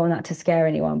 And I don't want that to scare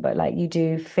anyone, but like you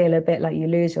do feel a bit like you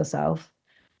lose yourself.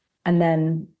 And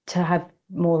then to have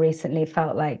more recently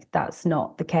felt like that's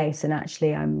not the case. And actually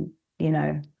you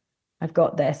know, I've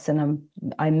got this and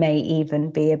I may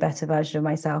even be a better version of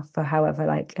myself for however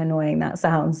like annoying that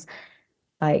sounds.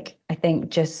 Like, I think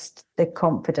just the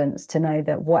confidence to know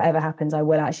that whatever happens, I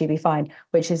will actually be fine,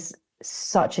 which is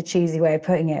such a cheesy way of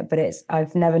putting it, but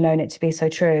I've never known it to be so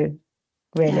true,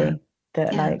 Yeah. really,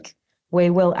 that Yeah. like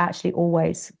we will actually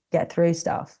always get through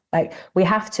stuff. Like we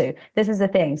have to. This is the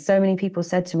thing. So many people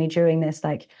said to me during this,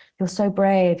 like, you're so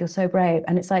brave, you're so brave.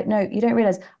 And it's like, no, you don't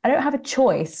realize I don't have a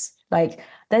choice. Like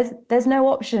there's no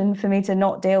option for me to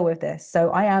not deal with this.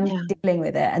 So I am Yeah. dealing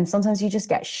with it. And sometimes you just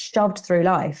get shoved through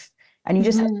life and you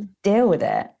just have to hmm deal with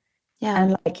it. Yeah.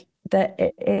 And like that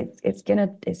it's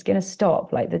gonna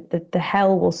stop. Like the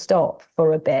hell will stop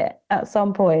for a bit at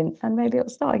some point, and maybe it'll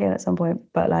start again at some point.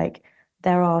 But like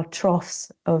there are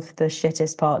troughs of the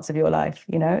shittest parts of your life,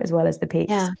 you know, as well as the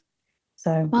peaks. Yeah.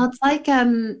 So Well, it's like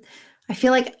I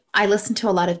feel like I listen to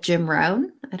a lot of Jim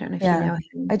Rohn. I don't know if you yeah, know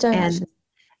him. I don't And actually.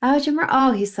 oh, Jim Rohn,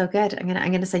 oh, he's so good. I'm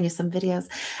gonna send you some videos.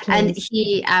 And Please.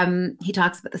 he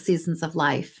talks about the seasons of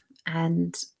life,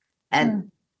 and Mm,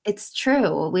 it's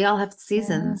true. We all have yeah,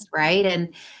 seasons, right?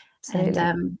 And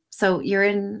absolutely. so you're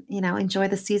in, enjoy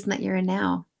the season that you're in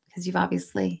now because you've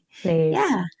obviously, Please.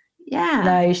 yeah, yeah.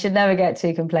 No, you should never get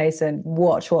too complacent.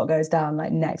 Watch what goes down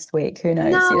like next week. Who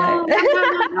knows, you know? No, no,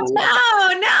 no, no,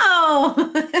 no, no,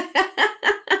 no.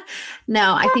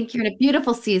 No, I think you're in a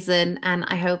beautiful season and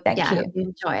Thank I hope you. you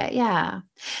enjoy it. Yeah.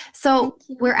 So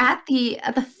Thank we're you. at the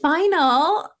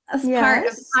final part of the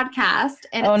Yes. podcast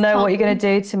and Oh it's no, what called are you gonna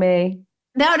do to me?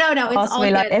 No, no, no, it's Ask all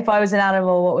me like good. if I was an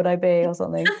animal, what would I be or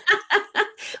something?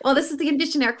 Well, this is the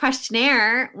conditioner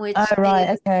questionnaire, Oh, which right.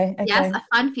 is, Okay. yes, Okay. a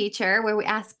fun feature where we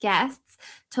ask guests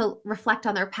to reflect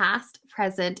on their past,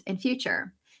 present, and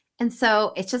future. And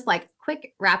so it's just like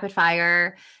quick rapid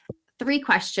fire, 3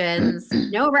 questions,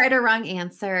 no right or wrong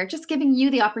answer, just giving you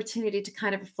the opportunity to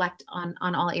kind of reflect on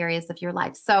all areas of your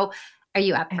life. So are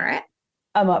you up for it?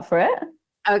 I'm up for it.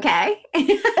 Okay.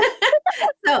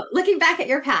 So looking back at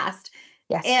your past,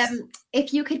 Yes.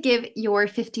 if you could give your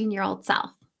 15-year-old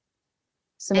self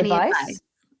Some any advice, advice.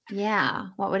 yeah,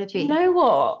 what would it Do you be? know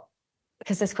what?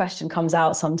 Because this question comes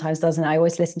out sometimes, doesn't it? I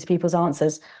always listen to people's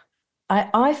answers.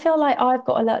 I feel like I've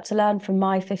got a lot to learn from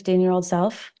my 15-year-old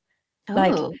self.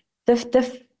 Like Oh,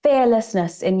 the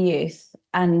fearlessness in youth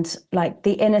and like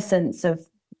the innocence of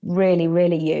really,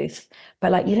 really youth.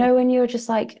 But like, you yeah. know, when you're just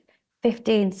like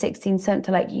 15, 16,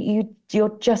 17, like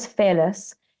you're just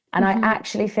fearless. And I Mhm.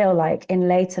 actually feel like in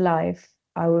later life,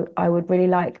 I would really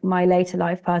like my later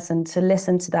life person to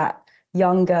listen to that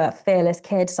younger, fearless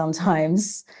kid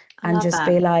sometimes I and love just that.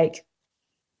 be like,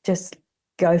 just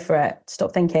go for it.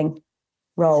 Stop thinking, Just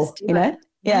roll, do you it. know?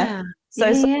 Yeah. Yeah. Yeah,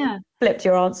 So yeah, flipped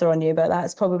your answer on you, but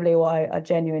that's probably what I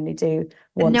genuinely do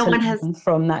yeah. want No to one has. learn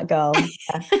from that girl.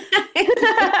 Yeah.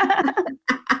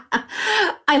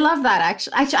 I love that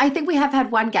actually. I think we have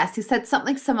had one guest who said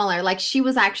something similar. Like she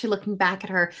was actually looking back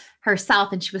at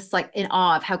herself and she was like in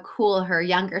awe of how cool her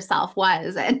younger self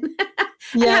was and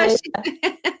and how Yeah, she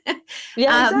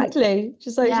yeah, um exactly.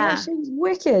 She's like, yeah, yeah. she's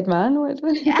wicked, man.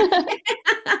 Yeah.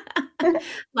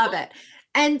 Love it.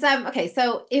 And okay,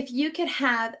 so if you could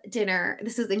have dinner,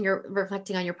 this is in your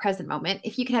reflecting on your present moment.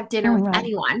 If you could have dinner Oh, with right.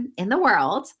 anyone in the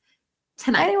world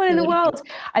tonight, Anyone in who the would it be? world.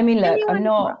 I mean, look, Anyone I'm in the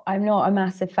not I'm not a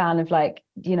massive fan of like,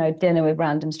 you know, dinner with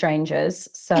random strangers.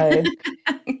 So world.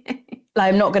 like,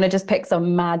 I'm not going to just pick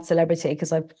some mad celebrity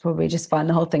because I probably just find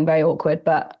the whole thing very awkward.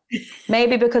 But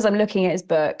maybe because I'm looking at his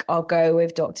book, I'll go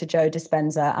with Dr. Joe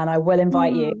Dispenza and I will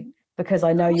invite you Mm, because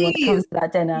I know you want to come please. to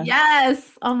that dinner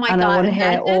Yes. Oh my and I God. want to hear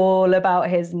Imagine, all about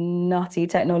his nutty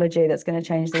technology that's going to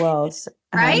change the world.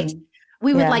 right?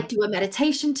 We would Yeah, like do a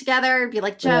meditation together, be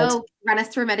like, we would. Joe, run us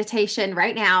through meditation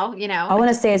right now, I and want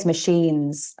to just see his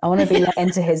machines. I want to be let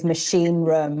into his machine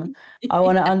room. I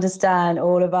want to understand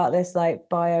all about this like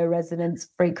bioresonance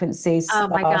frequency oh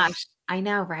my stuff. gosh. I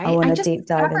know, I right? want I to just deep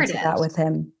dive discovered into that it. with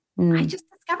him. I Mm. just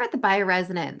discovered the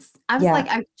bioresonance. I was like,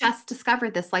 Yeah, I just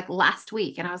discovered this like last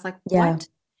week. And I was like, yeah. what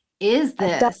is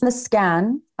I've done this? the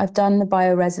scan. I've done the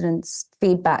bioresonance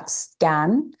feedback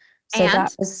scan. So that And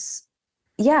was,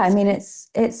 yeah. I it's mean, good.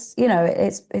 it's you know,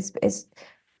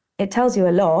 it tells you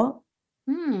a lot.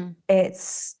 Hmm.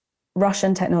 It's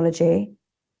Russian technology,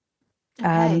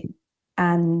 um, Okay.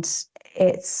 and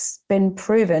it's been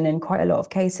proven in quite a lot of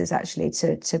cases actually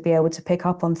to be able to pick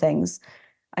up on things.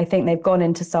 I think they've gone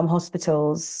into some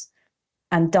hospitals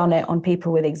and done it on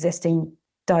people with existing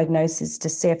diagnoses to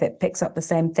see if it picks up the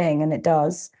same thing, and it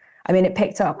does. I mean, it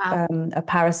picked up Wow. a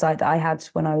parasite that I had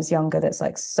when I was younger that's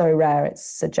like so rare,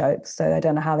 it's a joke. So I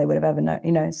don't know how they would have ever known,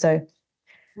 you know. So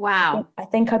Wow. I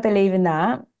think I believe in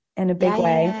that in a Yeah, big yeah,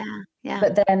 way. yeah, yeah. Yeah.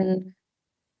 But then,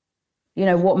 you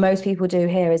know, what most people do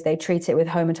here is they treat it with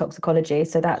homotoxicology.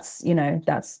 So that's, you know,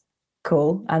 that's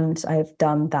cool. And I've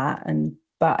done that.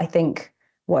 But I think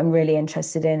what I'm really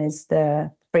interested in is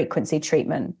the frequency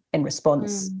treatment in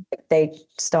response. Mm. They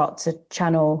start to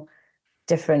channel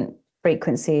different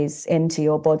frequencies into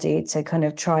your body to kind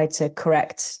of try to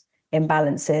correct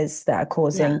imbalances that are Yeah.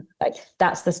 causing, like,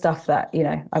 that's the stuff that, you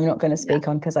know, I'm not going to Yeah. speak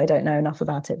on because I don't know enough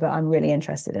about it, but I'm really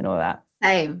interested in all that.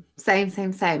 Same, same,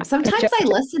 same, same. Because Sometimes I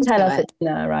listen tell to us it. at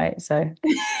dinner, right? So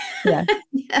yeah.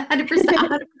 Yeah, 100%,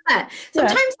 100%. Yeah.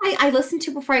 Sometimes I listen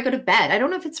to before I go to bed. I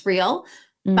don't know if it's real,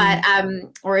 but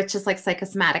or it's just like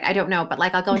psychosomatic. I don't know, but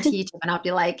like I'll go into YouTube and I'll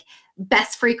be like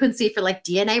best frequency for like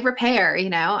DNA repair,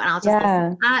 and I'll just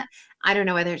listen to that. I don't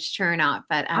know whether it's true or not,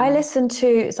 but I listen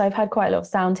to, so I've had quite a lot of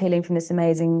sound healing from this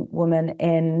amazing woman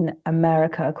in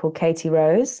America called Katie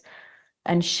Rose,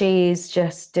 and she's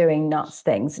just doing nuts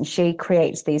things, and she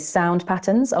creates these sound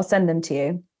patterns. I'll send them to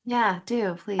you. Yeah,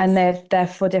 do please. And they're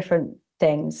for different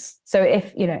things. So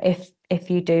if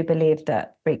you do believe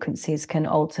that frequencies can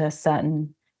alter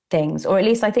certain things, or at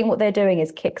least I think what they're doing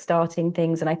is kickstarting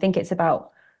things, and I think it's about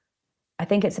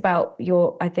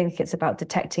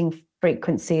detecting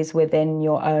frequencies within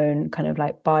your own kind of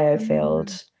like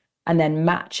biofield and then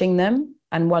matching them.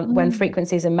 And when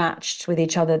frequencies are matched with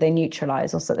each other, they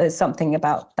neutralize. Also, there's something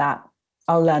about that.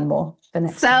 I'll learn more the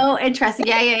next time. Interesting.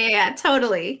 Yeah,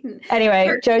 totally.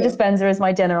 Anyway, Joe Dispenza is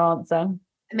my dinner answer.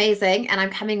 Amazing. And I'm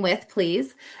coming with,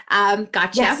 please. Gotcha.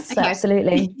 Yes, okay.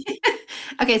 Absolutely.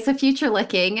 Okay, so future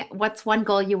looking, what's one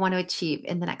goal you want to achieve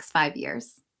in the next 5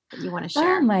 years that you want to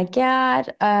share? Oh my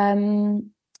God.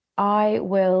 I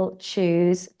will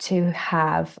choose to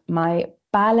have my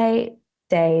ballet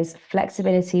days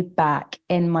flexibility back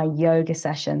in my yoga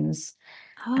sessions,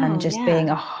 and just being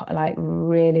like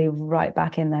really right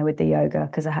back in there with the yoga,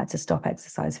 because I had to stop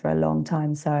exercise for a long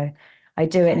time. So I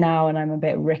do it now, and I'm a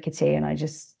bit rickety, and I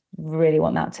just really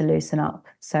want that to loosen up.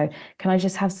 So can I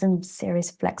just have some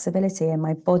serious flexibility in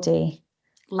my body?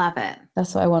 Love it.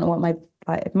 That's what I want. I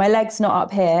want my leg's not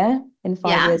up here in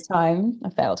 5 years' time. I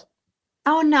failed.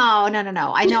 Oh, no.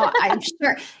 I know. I'm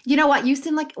sure. You know what? You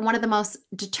seem like one of the most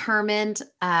determined,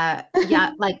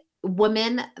 like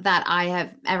women that I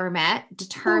have ever met.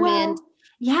 Determined. Oh, wow.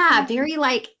 Yeah. Very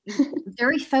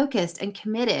very focused and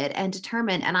committed and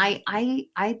determined. And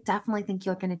I definitely think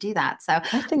you're going to do that. So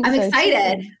I'm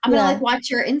excited. Too. I'm going to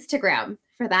watch your Instagram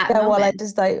for that moment. Well, I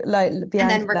just like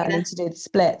Bianca learning to do the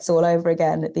splits all over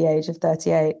again at the age of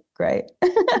 38. Great.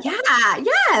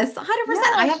 Yes,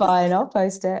 100%. Fine. I'll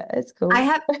post it. It's cool. I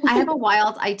have a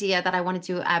wild idea that I want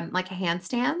to do like a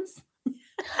handstands.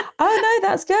 Oh no,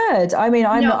 that's good. I mean,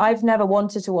 I've never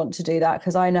wanted to do that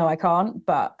because I know I can't.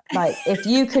 But like, if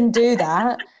you can do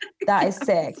that, that is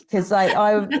sick. Because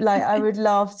I would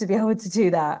love to be able to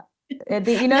do that. The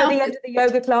end of the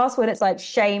yoga class when it's like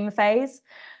shame phase,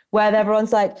 where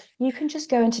everyone's like, you can just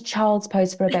go into child's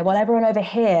pose for a bit, while everyone over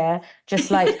here just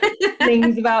like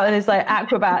flings about and is like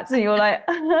acrobats, and you're like,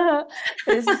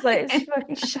 it's just like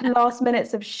last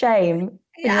minutes of shame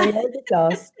in your yoga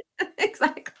class.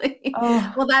 Exactly.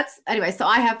 Well, anyway. So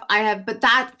I have, but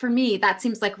that for me, that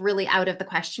seems like really out of the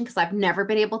question because I've never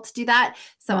been able to do that.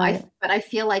 So but I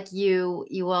feel like you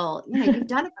will, you've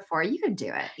done it before. You can do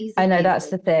it easily. I know that's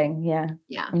the thing. Yeah.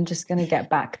 I'm just going to get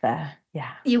back there.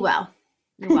 Yeah. You will.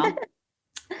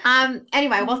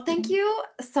 Anyway, well, thank you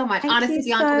so much. Honestly,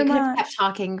 Bianca, we could have kept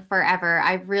talking forever.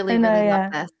 I really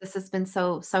love this. This has been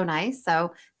so nice.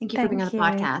 So thank you for being on the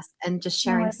podcast and just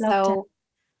sharing so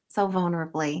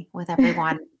vulnerably with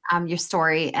everyone, your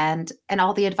story and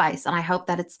all the advice. And I hope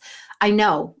that I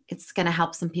know it's going to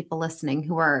help some people listening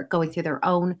who are going through their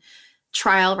own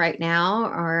trial right now,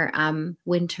 or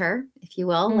winter, if you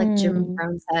will, like Jim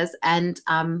Brown says. And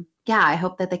I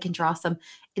hope that they can draw some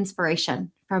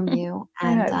inspiration from you.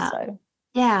 And I hope so.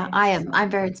 I'm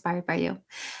very inspired by you.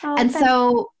 And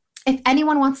so if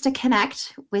anyone wants to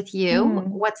connect with you,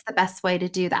 what's the best way to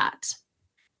do that?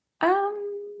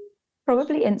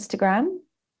 Probably Instagram.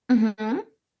 Mm-hmm.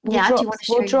 Do you want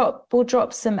to share? We'll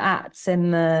drop some @s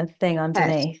in the thing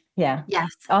underneath. Good. Yeah. Yes.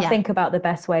 I'll think about the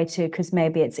best way to, because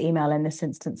maybe it's email in this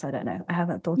instance. I don't know. I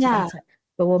haven't thought about it,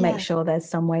 but we'll make sure there's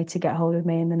some way to get hold of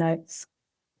me in the notes.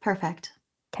 Perfect.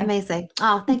 Okay. Amazing.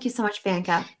 Oh, thank you so much,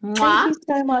 Bianca. Mwah. Thank you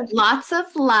so much. Lots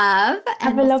of love.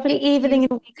 Have a lovely evening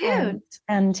and weekend.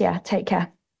 And take care.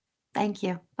 Thank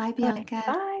you. Bye, Bianca.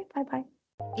 Bye. Bye.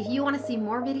 If you want to see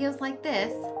more videos like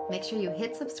this, make sure you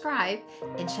hit subscribe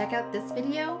and check out this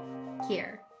video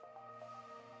here.